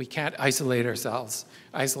with. We can't isolate ourselves.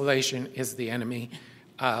 Isolation is the enemy.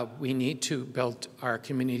 We need to build our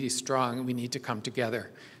community strong. We need to come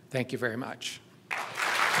together. Thank you very much.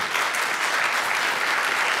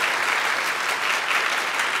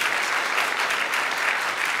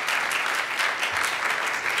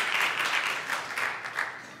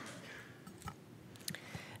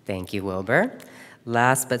 Thank you, Wilbur.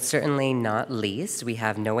 Last but certainly not least, we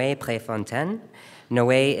have Noé Préfontaine.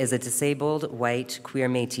 Noé is a disabled, white, queer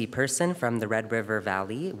Métis person from the Red River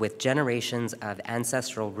Valley with generations of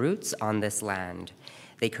ancestral roots on this land.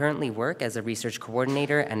 They currently work as a research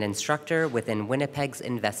coordinator and instructor within Winnipeg's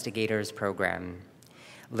InvestiGAYtors program,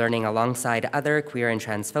 learning alongside other queer and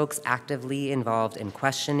trans folks actively involved in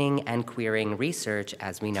questioning and queering research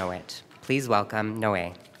as we know it. Please welcome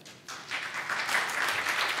Noé.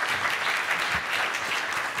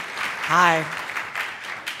 Hi.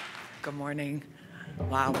 Good morning.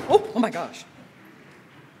 Wow. Oh my gosh.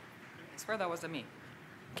 I swear that wasn't me.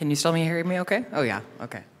 Can you still hear me okay? Oh yeah,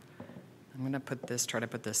 okay. I'm gonna try to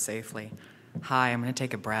put this safely. Hi, I'm gonna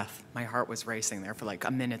take a breath. My heart was racing there for like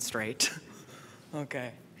a minute straight.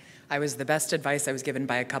 Okay. The best advice I was given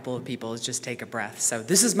by a couple of people is just take a breath. So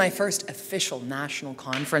this is my first official national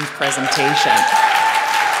conference presentation.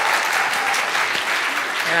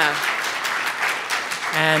 Yeah.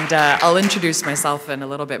 And I'll introduce myself in a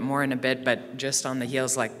little bit more in a bit, but just on the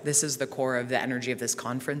heels, like, this is the core of the energy of this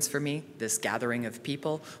conference for me, this gathering of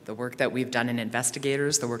people, the work that we've done in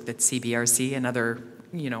InvestiGAYtors, the work that CBRC and other,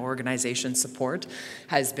 organizations support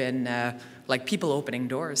has been like people opening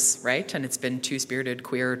doors, right? And it's been two-spirited,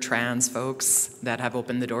 queer, trans folks that have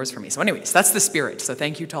opened the doors for me. So anyways, that's the spirit. So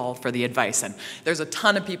thank you to all for the advice. And there's a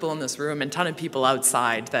ton of people in this room and a ton of people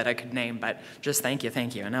outside that I could name, but just thank you,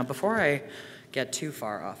 thank you. And now before I get too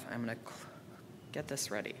far off, I'm gonna get this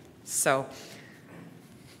ready. So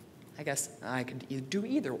I guess I could do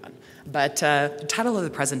either one. But the title of the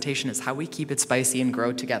presentation is How We Keep It Spicy and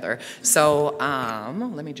Grow Together. So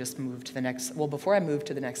let me just move to the next, well, before I move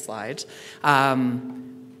to the next slide,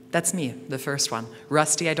 that's me, the first one.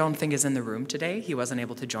 Rusty, I don't think, is in the room today. He wasn't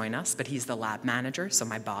able to join us, but he's the lab manager, so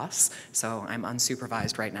my boss. So I'm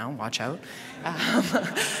unsupervised right now, watch out.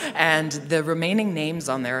 And the remaining names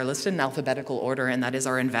on there are listed in alphabetical order, and that is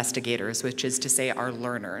our investigators, which is to say our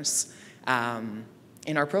learners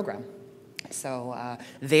in our program. So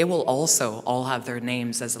they will also all have their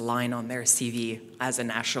names as a line on their CV as a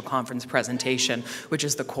national conference presentation, which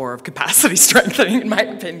is the core of capacity strengthening, in my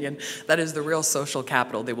opinion. That is the real social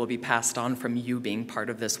capital that will be passed on from you being part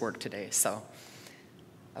of this work today. So,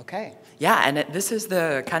 okay. Yeah, and this is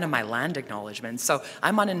the kind of my land acknowledgement. So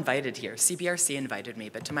I'm uninvited here. CBRC invited me,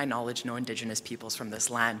 but to my knowledge, no Indigenous peoples from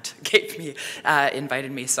this land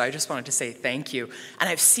invited me. So I just wanted to say thank you. And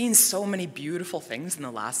I've seen so many beautiful things in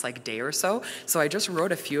the last day or so. So I just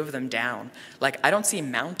wrote a few of them down. Like, I don't see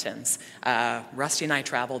mountains. Rusty and I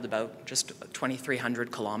traveled about just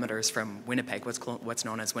 2,300 kilometers from Winnipeg, what's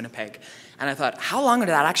known as Winnipeg. And I thought, how long would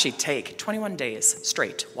that actually take? 21 days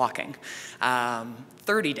straight walking.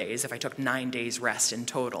 30 days if I took 9 days rest in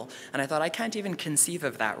total. And I thought, I can't even conceive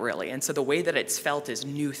of that really. And so the way that it's felt is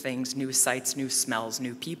new things, new sights, new smells,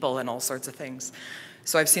 new people, and all sorts of things.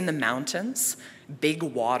 So I've seen the mountains, big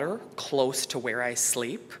water close to where I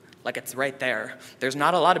sleep. Like, it's right there. There's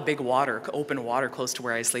not a lot of big water, open water close to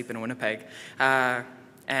where I sleep in Winnipeg.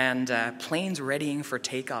 And planes readying for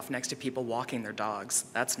takeoff next to people walking their dogs.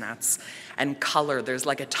 That's nuts. And color, there's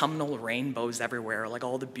like autumnal rainbows everywhere, like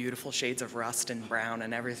all the beautiful shades of rust and brown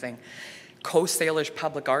and everything. Coast Salish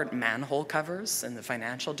public art manhole covers in the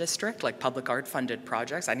financial district, like public art funded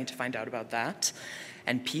projects. I need to find out about that.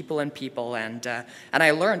 And people. And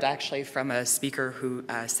I learned actually from a speaker who,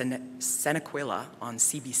 Senequila on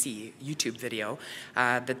CBC YouTube video,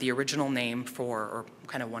 that the original name for, or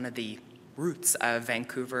kind of one of the roots of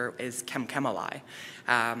Vancouver is Kemkemalai,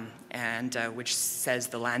 which says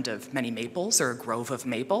the land of many maples, or a grove of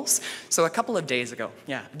maples. So a couple of days ago,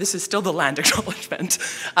 yeah, this is still the land acknowledgement.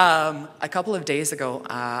 A couple of days ago,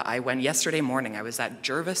 yesterday morning, I was at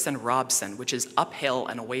Jervis and Robson, which is uphill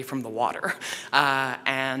and away from the water.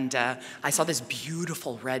 I saw this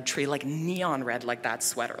beautiful red tree, like neon red, like that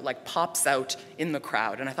sweater, like pops out in the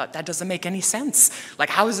crowd. And I thought, that doesn't make any sense. Like,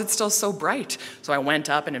 how is it still so bright? So I went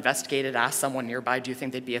up and investigated asked someone nearby, do you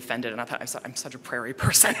think they'd be offended? And I thought, I'm such a prairie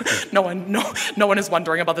person. no one is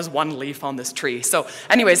wondering about this one leaf on this tree. So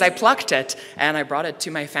anyways, I plucked it and I brought it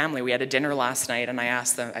to my family. We had a dinner last night and I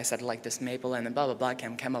asked them, I said, like this maple and then blah, blah, blah,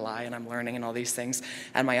 kemalai, and I'm learning and all these things.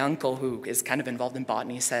 And my uncle, who is kind of involved in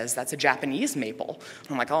botany, says, that's a Japanese maple.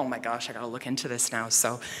 And I'm like, oh my gosh, I gotta look into this now.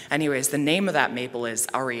 So anyways, the name of that maple is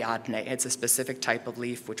Ariadne. It's a specific type of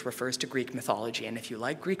leaf which refers to Greek mythology. And if you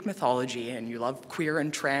like Greek mythology and you love queer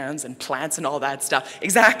and trans and plants and all that stuff,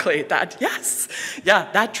 exactly, that, yes.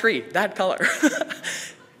 Yeah, that tree, that color.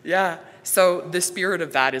 Yeah. So the spirit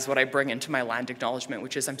of that is what I bring into my land acknowledgement,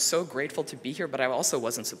 which is I'm so grateful to be here, but I also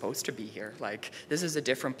wasn't supposed to be here. Like, this is a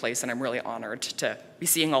different place, and I'm really honored to be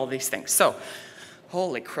seeing all these things. So,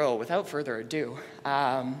 holy crow, without further ado,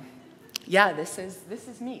 yeah, this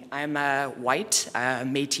is me. I'm a white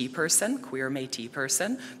Métis person, queer Métis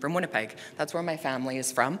person from Winnipeg. That's where my family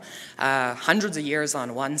is from. Hundreds of years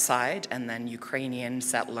on one side, and then Ukrainian,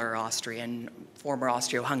 settler, Austrian, former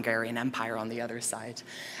Austro-Hungarian Empire on the other side.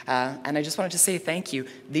 And I just wanted to say thank you.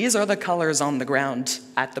 These are the colors on the ground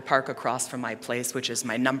at the park across from my place, which is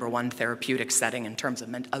my #1 therapeutic setting in terms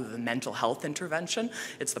of the mental health intervention.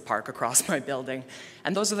 It's the park across my building.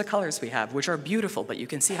 And those are the colors we have, which are beautiful, but you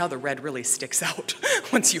can see how the red really sticks out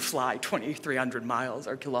once you fly 2,300 miles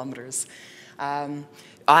or kilometers.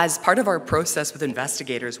 As part of our process with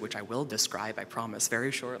investigators, which I will describe, I promise,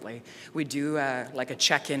 very shortly, we do like a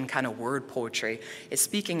check-in kind of word poetry. It's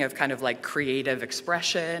speaking of kind of like creative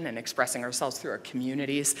expression and expressing ourselves through our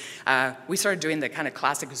communities. We started doing the kind of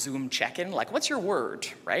classic Zoom check-in, like, what's your word,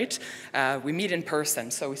 right? We meet in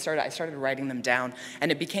person, so I started writing them down,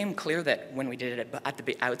 and it became clear that when we did it at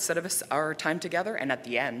the outset of our time together and at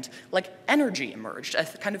the end, like energy emerged,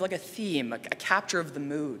 kind of like a theme, a capture of the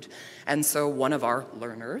mood. And so one of our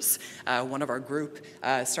learners, one of our group,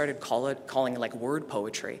 started calling it like word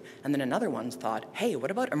poetry. And then another one thought, hey,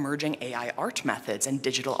 what about emerging AI art methods and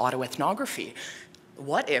digital autoethnography?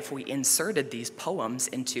 What if we inserted these poems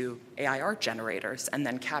into AI art generators and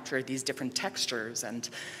then captured these different textures? And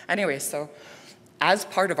anyway, so as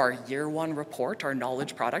part of our year 1 report, our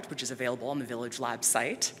knowledge product, which is available on the Village Lab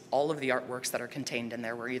site, all of the artworks that are contained in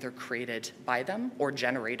there were either created by them or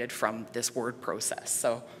generated from this word process.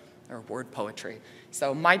 Or word poetry.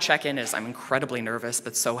 So my check-in is I'm incredibly nervous,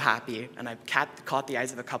 but so happy, and I've caught the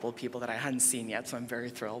eyes of a couple of people that I hadn't seen yet, so I'm very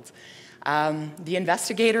thrilled. The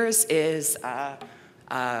InvestiGAYtors is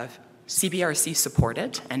CBRC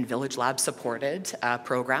supported and Village Lab supported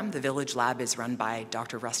program. The Village Lab is run by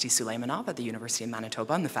Dr. Rusty Suleymanov at the University of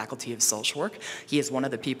Manitoba in the Faculty of Social Work. He is one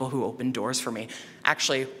of the people who opened doors for me.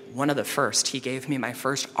 Actually, one of the first. He gave me my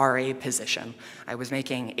first RA position. I was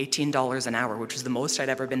making $18 an hour, which was the most I'd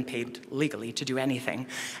ever been paid legally to do anything.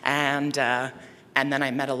 And then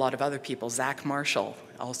I met a lot of other people, Zach Marshall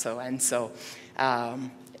also, and so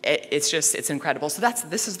it's incredible. So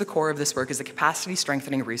this is the core of this work, is a capacity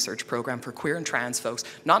strengthening research program for queer and trans folks,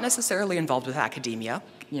 not necessarily involved with academia,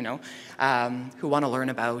 you know, who want to learn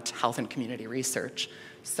about health and community research.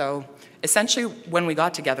 So essentially, when we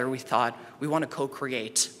got together, we thought we want to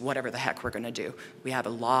co-create whatever the heck we're going to do. We have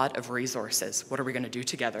a lot of resources. What are we going to do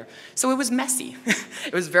together? So it was messy.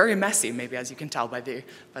 It was very messy, maybe as you can tell by the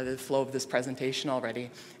flow of this presentation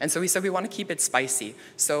already. And so we said we want to keep it spicy.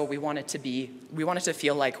 So we want it to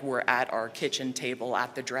feel like we're at our kitchen table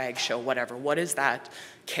at the drag show, whatever. What is that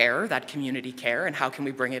care, that community care, and how can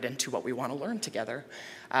we bring it into what we want to learn together?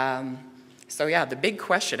 So yeah, the big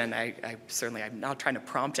question, and I'm not trying to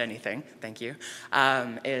prompt anything, thank you,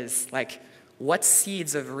 is like, what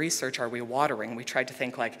seeds of research are we watering? We tried to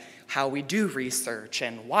think like how we do research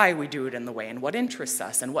and why we do it in the way and what interests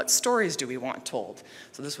us and what stories do we want told.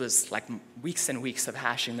 So this was like weeks and weeks of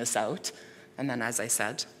hashing this out. And then, as I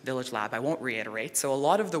said, Village Lab, I won't reiterate. So a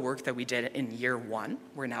lot of the work that we did in year 1,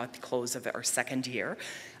 we're now at the close of our 2nd year,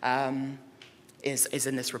 is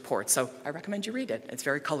in this report. So I recommend you read it. It's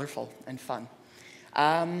very colorful and fun.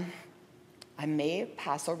 I may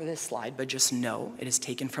pass over this slide, but just know it is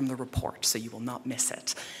taken from the report, so you will not miss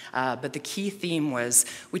it. But the key theme was,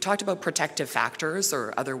 we talked about protective factors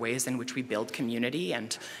or other ways in which we build community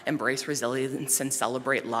and embrace resilience and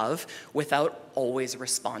celebrate love without always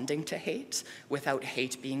responding to hate, without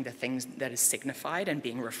hate being the thing that is signified and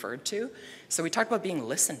being referred to. So we talked about being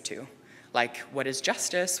listened to. Like, what is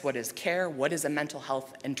justice, what is care, what is a mental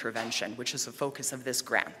health intervention, which is the focus of this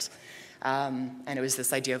grant. And it was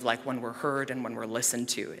this idea of like when we're heard and when we're listened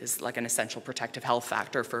to is like an essential protective health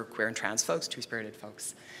factor for queer and trans folks, two-spirited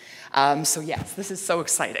folks. So yes, this is so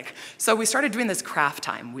exciting. So we started doing this craft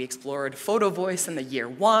time. We explored photo voice in the year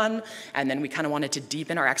 1, and then we kind of wanted to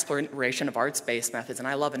deepen our exploration of arts-based methods, and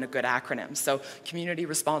I love a good acronym. So community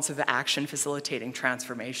responsive action facilitating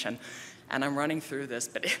transformation. And I'm running through this,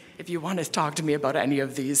 but if you want to talk to me about any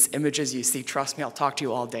of these images you see, trust me, I'll talk to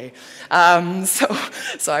you all day. So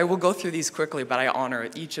I will go through these quickly, but I honor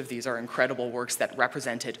each of these are incredible works that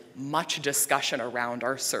represented much discussion around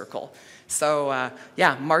our circle. So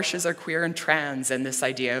yeah, marshes are queer and trans, and this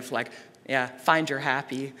idea of like, yeah, find your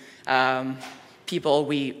happy. People,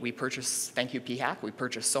 we purchase, thank you PHAC, we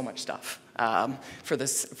purchase so much stuff. And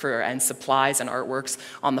supplies and artworks.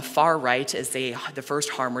 On the far right is the first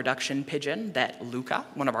harm reduction pigeon that Luca,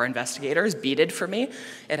 one of our investigators, beaded for me.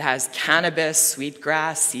 It has cannabis,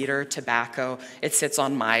 sweetgrass, cedar, tobacco. It sits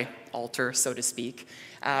on my altar, so to speak.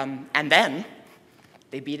 And then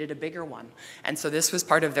they beaded a bigger one. And so this was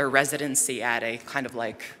part of their residency at a kind of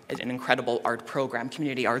like an incredible art program,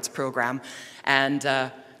 community arts program.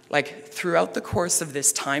 And like throughout the course of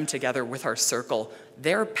this time together with our circle,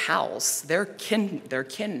 they're pals, they're kin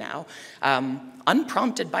now,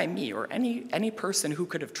 unprompted by me or any person who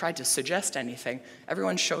could have tried to suggest anything.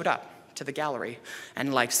 Everyone showed up to the gallery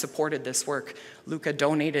and like supported this work. Luca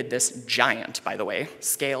donated this giant, by the way,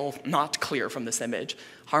 scale not clear from this image,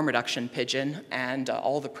 harm reduction pigeon, and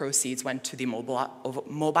all the proceeds went to the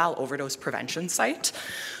mobile overdose prevention site,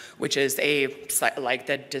 which is a site like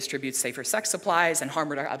that distributes safer sex supplies and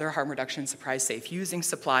other harm reduction supplies, safe using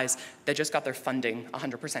supplies that just got their funding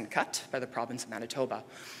 100% cut by the province of Manitoba.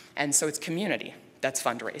 And so it's community that's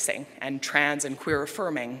fundraising, and trans and queer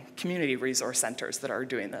affirming community resource centers that are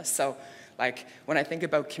doing this. So like when I think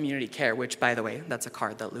about community care, which by the way, that's a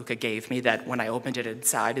card that Luca gave me that when I opened it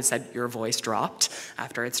inside, it said your voice dropped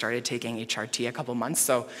after it started taking HRT a couple months.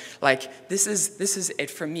 So like this is it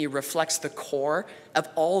for me, reflects the core of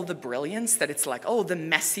all the brilliance that it's like, oh, the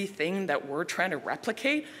messy thing that we're trying to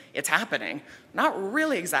replicate, it's happening. Not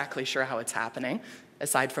really exactly sure how it's happening,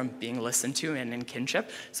 aside from being listened to and in kinship.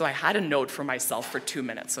 So I had a note for myself for 2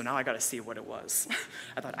 minutes, so now I gotta see what it was.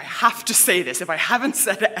 I thought, I have to say this. If I haven't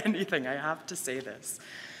said anything, I have to say this.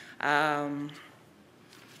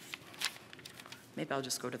 Maybe I'll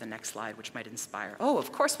just go to the next slide, which might inspire. Oh,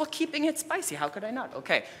 of course, well, keeping it spicy. How could I not?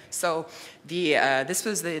 Okay, so this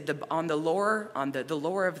was on the lower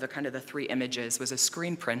of the kind of the 3 images was a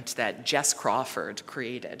screen print that Jess Crawford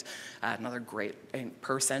created, another great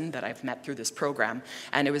person that I've met through this program.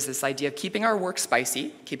 And it was this idea of keeping our work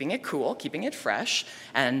spicy, keeping it cool, keeping it fresh,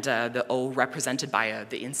 and the O represented by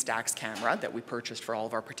the Instax camera that we purchased for all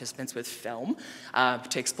of our participants with film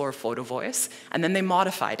to explore photo voice. And then they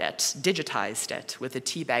modified it, digitized it, with a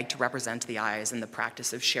tea bag to represent the eyes and the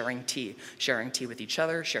practice of sharing tea with each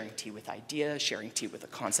other, sharing tea with ideas, sharing tea with the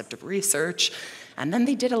concept of research. And then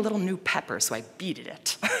they did a little new pepper, so I beaded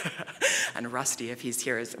it. And Rusty, if he's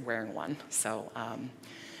here, is wearing one. So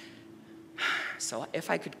if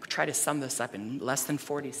I could try to sum this up in less than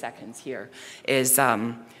 40 seconds here, is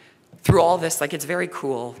through all this, like, it's very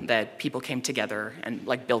cool that people came together and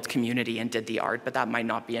like built community and did the art, but that might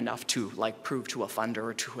not be enough to like prove to a funder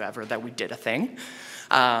or to whoever that we did a thing.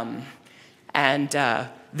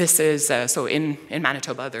 This is, so in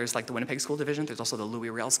Manitoba, there's like the Winnipeg School Division, there's also the Louis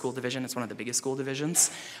Riel School Division, it's one of the biggest school divisions.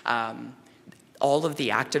 All of the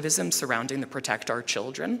activism surrounding the Protect Our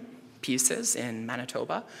Children pieces in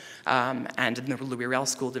Manitoba and in the Louis Riel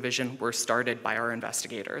School Division were started by our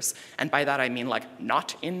investigators. And by that I mean like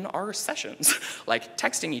not in our sessions, like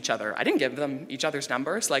texting each other. I didn't give them each other's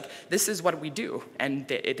numbers, like this is what we do. And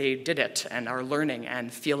they did it and are learning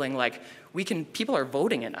and feeling like people are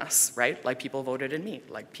voting in us, right? Like people voted in me,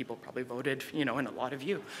 like people probably voted, in a lot of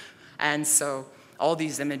you. And so all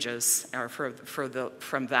these images are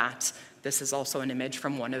from that. This is also an image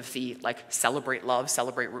from one of the like celebrate love,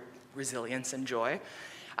 celebrate resilience and joy.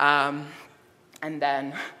 And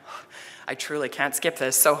then, I truly can't skip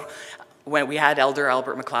this. So when we had Elder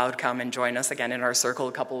Albert McLeod come and join us again in our circle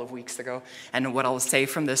a couple of weeks ago, and what I'll say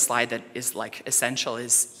from this slide that is like essential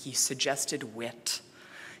is he suggested wit.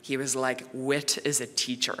 He was like, wit is a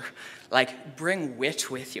teacher. Like, bring wit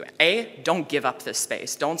with you. Don't give up this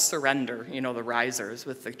space. Don't surrender, the risers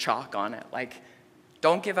with the chalk on it. Like,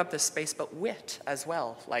 don't give up this space, but wit as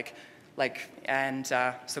well.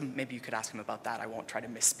 So maybe you could ask him about that. I won't try to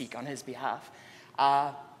misspeak on his behalf.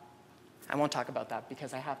 I won't talk about that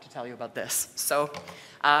because I have to tell you about this. So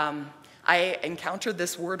I encountered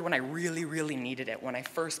this word when I really, really needed it. When I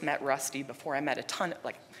first met Rusty, before I met a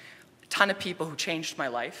ton of people who changed my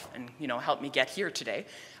life and, you know, helped me get here today.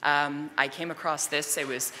 I came across this. It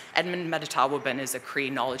was Edmund Meditawabin is a Cree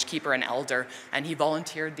knowledge keeper and elder, and he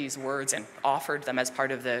volunteered these words and offered them as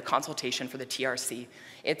part of the consultation for the TRC.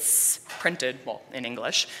 It's printed, well, in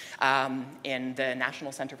English, in the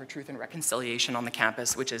National Center for Truth and Reconciliation on the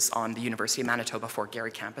campus, which is on the University of Manitoba Fort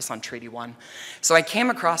Garry campus on Treaty 1. So I came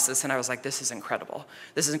across this and I was like, this is incredible.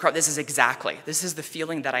 This is incredible. This is exactly, this is the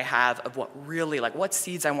feeling that I have of what really, like what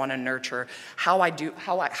seeds I want to nurture,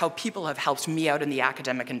 how people have helped me out in the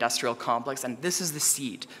academic industrial complex, and this is the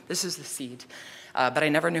seed. This is the seed. But I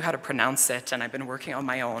never knew how to pronounce it, and I've been working on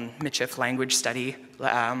my own Michif language study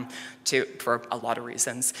for a lot of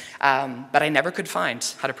reasons. But I never could find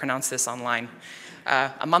how to pronounce this online.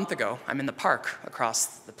 A month ago, I'm in the park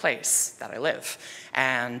across the place that I live,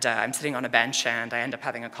 and I'm sitting on a bench, and I end up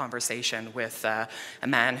having a conversation with a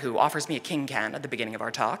man who offers me a King Can at the beginning of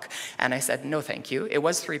our talk, and I said, no thank you. It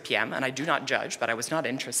was 3 p.m., and I do not judge, but I was not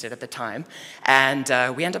interested at the time,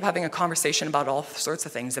 and we end up having a conversation about all sorts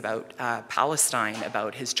of things, about Palestine,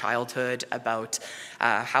 about his childhood, about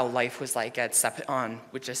how life was like at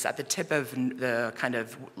which is at the tip of the kind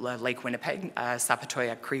of Lake Winnipeg,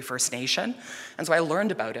 Sapatoya Cree First Nation. And so I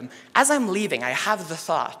learned about him. As I'm leaving, I have the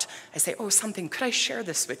thought. I say, oh, could I share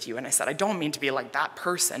this with you? And I said, I don't mean to be like that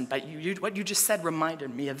person, but what you just said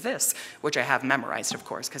reminded me of this, which I have memorized, of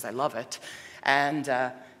course, because I love it. And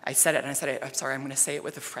I said it, and I said, I'm sorry, I'm going to say it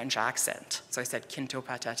with a French accent. So I said, Kinto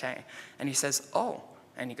patate. And he says, oh.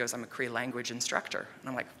 And he goes, I'm a Cree language instructor. And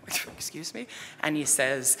I'm like, excuse me? And he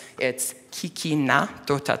says, it's Kiki na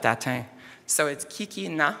totatatin. So it's Kiki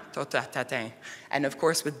na totatatin. And of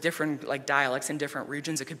course, with different dialects in different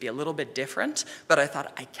regions, it could be a little bit different, but I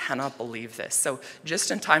thought, I cannot believe this. So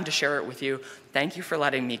just in time to share it with you, thank you for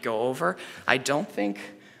letting me go over. I don't think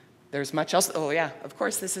there's much else. Oh yeah, of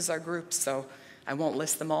course, this is our group, so I won't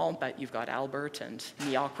list them all, but you've got Albert and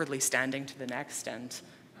me awkwardly standing to the next, and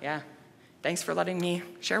yeah. Thanks for letting me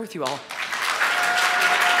share with you all.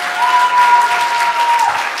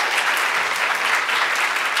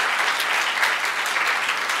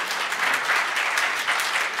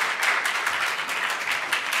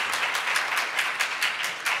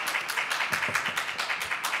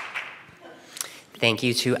 Thank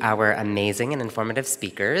you to our amazing and informative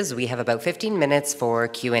speakers. We have about 15 minutes for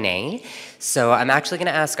Q&A. So I'm actually going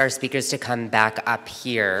to ask our speakers to come back up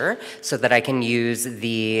here so that I can use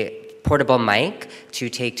the portable mic to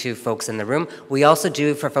take to folks in the room. We also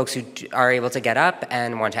do, for folks who are able to get up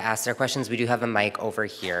and want to ask their questions, we do have a mic over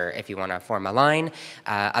here if you want to form a line.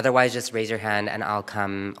 Otherwise, just raise your hand and I'll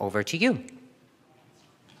come over to you.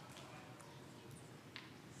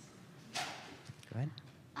 Go ahead.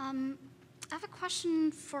 I have a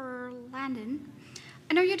question for Landon.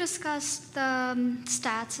 I know you discussed the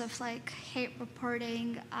stats of hate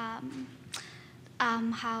reporting,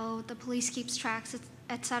 how the police keeps tracks,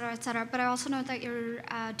 et cetera, but I also know that you're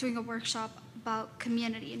doing a workshop about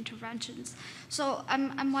community interventions. So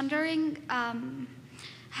I'm wondering,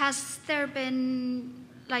 has there been,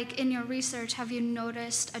 in your research, have you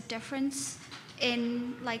noticed a difference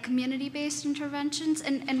in community-based interventions,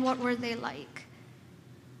 and what were they like?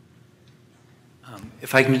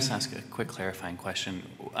 If I can just ask a quick clarifying question,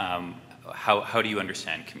 how do you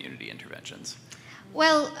understand community interventions?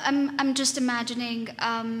 Well, I'm just imagining,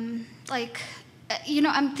 I'm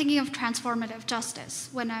thinking of transformative justice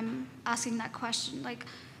when I'm asking that question.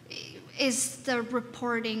 Is the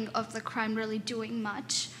reporting of the crime really doing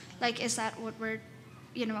much? Is that what we're,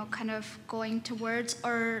 kind of going towards?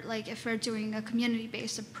 Or if we're doing a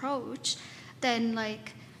community-based approach, then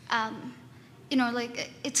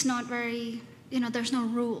it's not very, there's no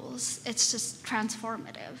rules. It's just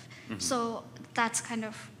transformative. Mm-hmm. So that's kind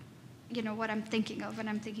of, what I'm thinking of when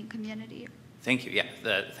I'm thinking community. Thank you. Yeah,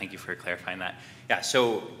 thank you for clarifying that. Yeah,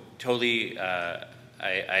 so totally, I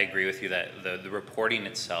agree with you that the reporting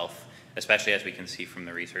itself, especially as we can see from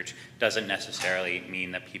the research, doesn't necessarily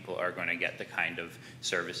mean that people are going to get the kind of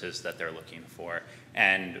services that they're looking for.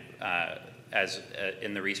 And as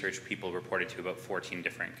in the research, people reported to about 14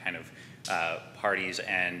 different kind of parties,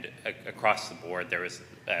 and across the board there was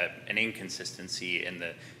an inconsistency in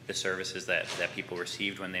the services that people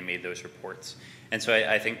received when they made those reports. And so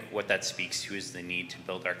I think what that speaks to is the need to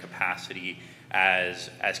build our capacity as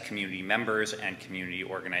community members and community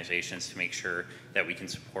organizations to make sure that we can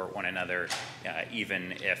support one another,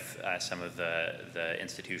 even if some of the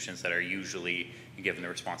institutions that are usually given the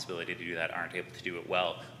responsibility to do that aren't able to do it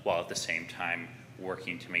well, while at the same time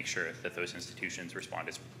working to make sure that those institutions respond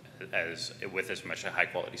with as much high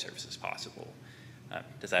quality service as possible.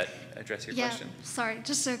 Does that address your question? Sorry,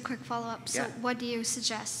 just a quick follow-up. So what do you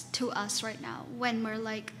suggest to us right now when we're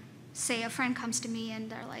say a friend comes to me and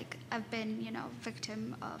they're like, I've been,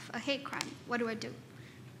 victim of a hate crime. What do I do?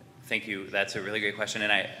 Thank you. That's a really great question.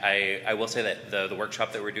 And I will say that the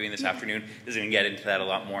workshop that we're doing this afternoon is going to get into that a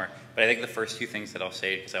lot more. But I think the first two things that I'll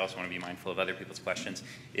say, because I also want to be mindful of other people's questions,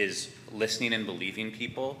 is listening and believing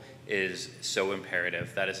people is so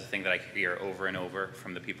imperative. That is the thing that I hear over and over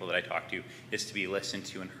from the people that I talk to, is to be listened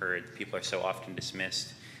to and heard. People are so often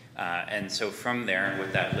dismissed. And so from there,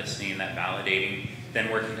 with that listening, that validating, then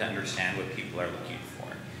working to understand what people are looking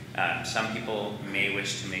for. Some people may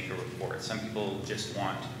wish to make a report. Some people just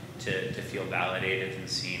want to feel validated and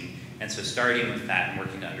seen. And so starting with that and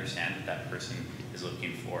working to understand what that person is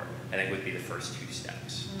looking for, I think would be the first two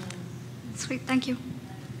steps. Sweet, thank you.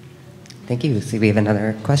 Thank you. See, we have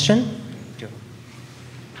another question.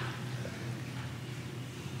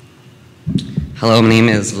 Hello, my name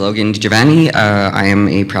is Logan DiGiovanni. I am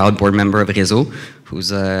a proud board member of Réseau, who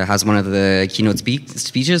has one of the keynote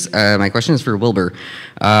speeches. My question is for Wilbur.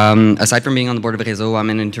 Aside from being on the board of Réseau, I'm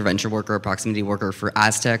an intervention worker, proximity worker for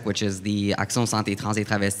Aztec, which is the Action Santé Trans et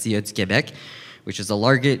Travestis du Québec, which is the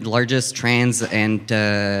largest trans and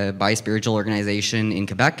bi-spiritual organization in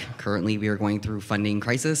Quebec. Currently, we are going through funding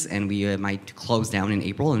crisis, and we might close down in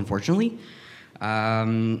April, unfortunately.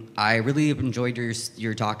 I really enjoyed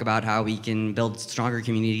your talk about how we can build stronger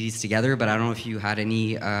communities together, but I don't know if you had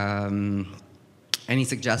any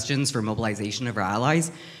suggestions for mobilization of our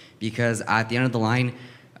allies, because at the end of the line,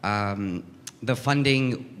 the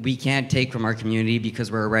funding we can't take from our community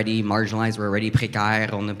because we're already marginalized, we're already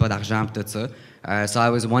précaires, on n'a pas d'argent, tout ça. So I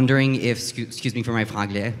was wondering if, excuse me for my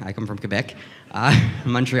franglais, I come from Quebec,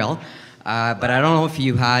 Montreal, but I don't know if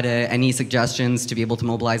you had any suggestions to be able to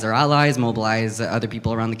mobilize our allies, mobilize other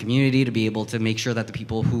people around the community to be able to make sure that the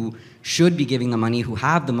people who should be giving the money, who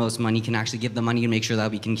have the most money, can actually give the money and make sure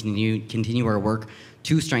that we can continue our work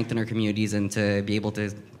to strengthen our communities and to be able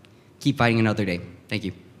to keep fighting another day. Thank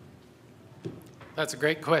you. That's a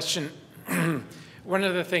great question. One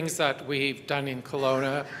of the things that we've done in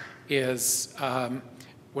Kelowna is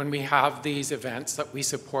when we have these events that we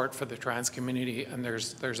support for the trans community, and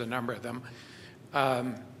there's a number of them,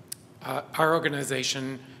 our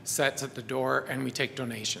organization sits at the door and we take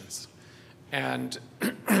donations. And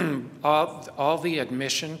all the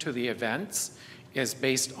admission to the events is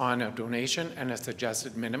based on a donation and a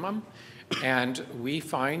suggested minimum. And we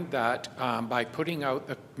find that by putting out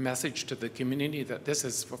the message to the community that this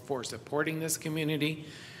is for supporting this community,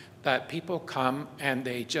 that people come and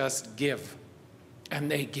they just give,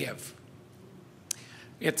 and they give.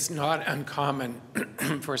 It's not uncommon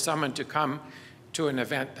for someone to come to an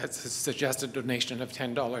event that's a suggested donation of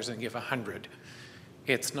 $10 and give 100.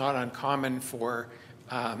 It's not uncommon for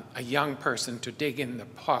a young person to dig in the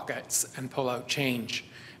pockets and pull out change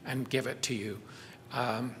and give it to you.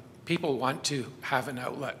 People want to have an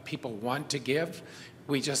outlet. People want to give.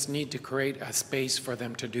 We just need to create a space for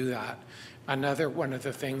them to do that. Another one of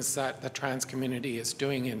the things that the trans community is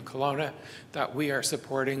doing in Kelowna that we are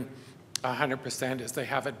supporting 100% is they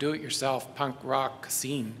have a do-it-yourself punk rock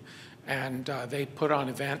scene. And they put on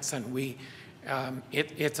events, and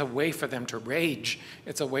it's a way for them to rage.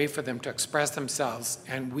 It's a way for them to express themselves,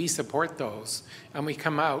 and we support those. And we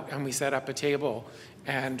come out and we set up a table,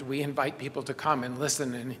 and we invite people to come and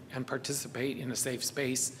listen and participate in a safe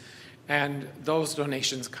space. And those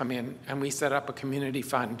donations come in, and we set up a community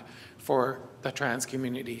fund for the trans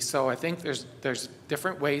community. So I think there's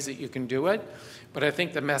different ways that you can do it, but I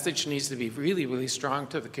think the message needs to be really, really strong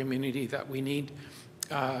to the community that we need.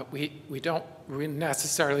 We don't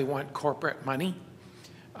necessarily want corporate money.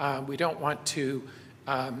 We don't want to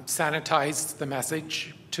sanitize the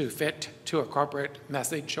message to fit to a corporate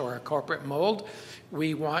message or a corporate mold.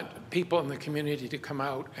 We want people in the community to come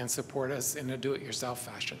out and support us in a do-it-yourself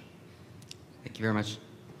fashion. Thank you very much.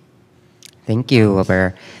 Thank you,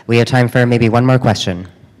 Wilbur. We have time for maybe one more question.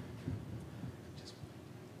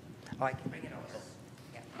 Oh, I can bring it over.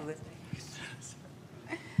 Yeah.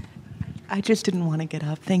 I just didn't want to get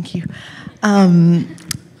up. Thank you. I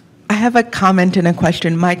have a comment and a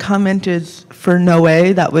question. My comment is for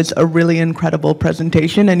Noé. That was a really incredible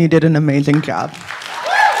presentation, and you did an amazing job.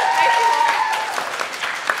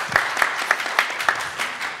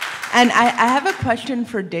 And I have a question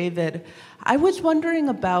for David. I was wondering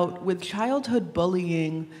about, with childhood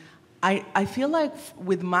bullying, I feel like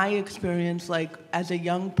with my experience, like as a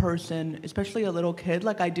young person, especially a little kid,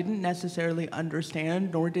 like I didn't necessarily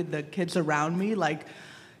understand, nor did the kids around me, like,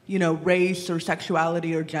 you know, race or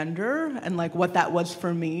sexuality or gender and like what that was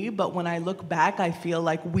for me. But when I look back, I feel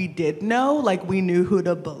like we did know, like we knew who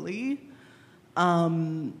to bully.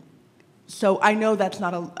 so I know that's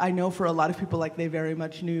not a, I know for a lot of people, like, they very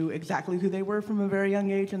much knew exactly who they were from a very young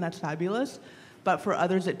age, and that's fabulous. But for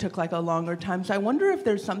others, it took like a longer time. So I wonder if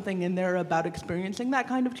there's something in there about experiencing that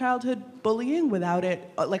kind of childhood bullying without it,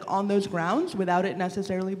 like on those grounds, without it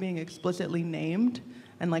necessarily being explicitly named,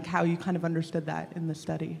 and like how you kind of understood that in the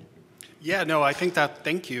study. Yeah, no, I think that,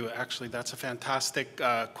 thank you, actually. That's a fantastic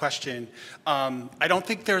question. I don't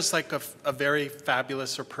think there's like a very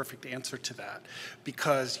fabulous or perfect answer to that,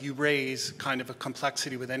 because you raise kind of a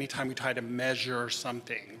complexity with any time you try to measure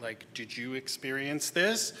something. Like, did you experience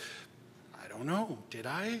this? I don't know, did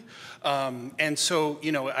I? And so,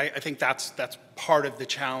 you know, I think that's part of the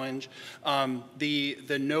challenge.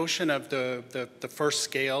 The notion of the first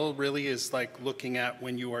scale really is like looking at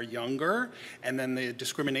when you are younger, and then the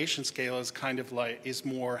discrimination scale is kind of like, is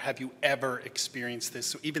more, have you ever experienced this?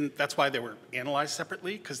 So even, that's why they were analyzed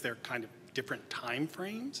separately, because they're kind of different time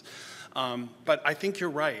frames. But I think you're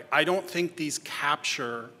right. I don't think these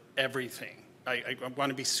capture everything. I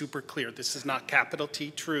want to be super clear. This is not capital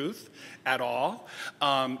T truth at all.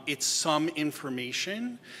 It's some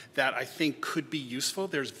information that I think could be useful.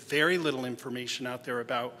 There's very little information out there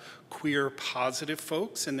about queer positive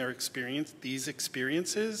folks and their experience, these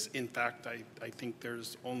experiences. In fact, I think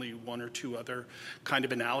there's only one or two other kind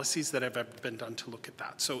of analyses that have ever been done to look at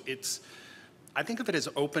that. So it's, I think of it as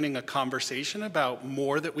opening a conversation about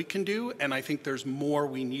more that we can do, and I think there's more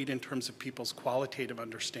we need in terms of people's qualitative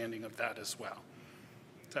understanding of that as well.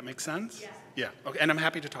 Does that make sense? Yes. Yeah, okay, and I'm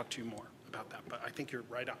happy to talk to you more about that, but I think you're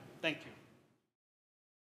right on. Thank you.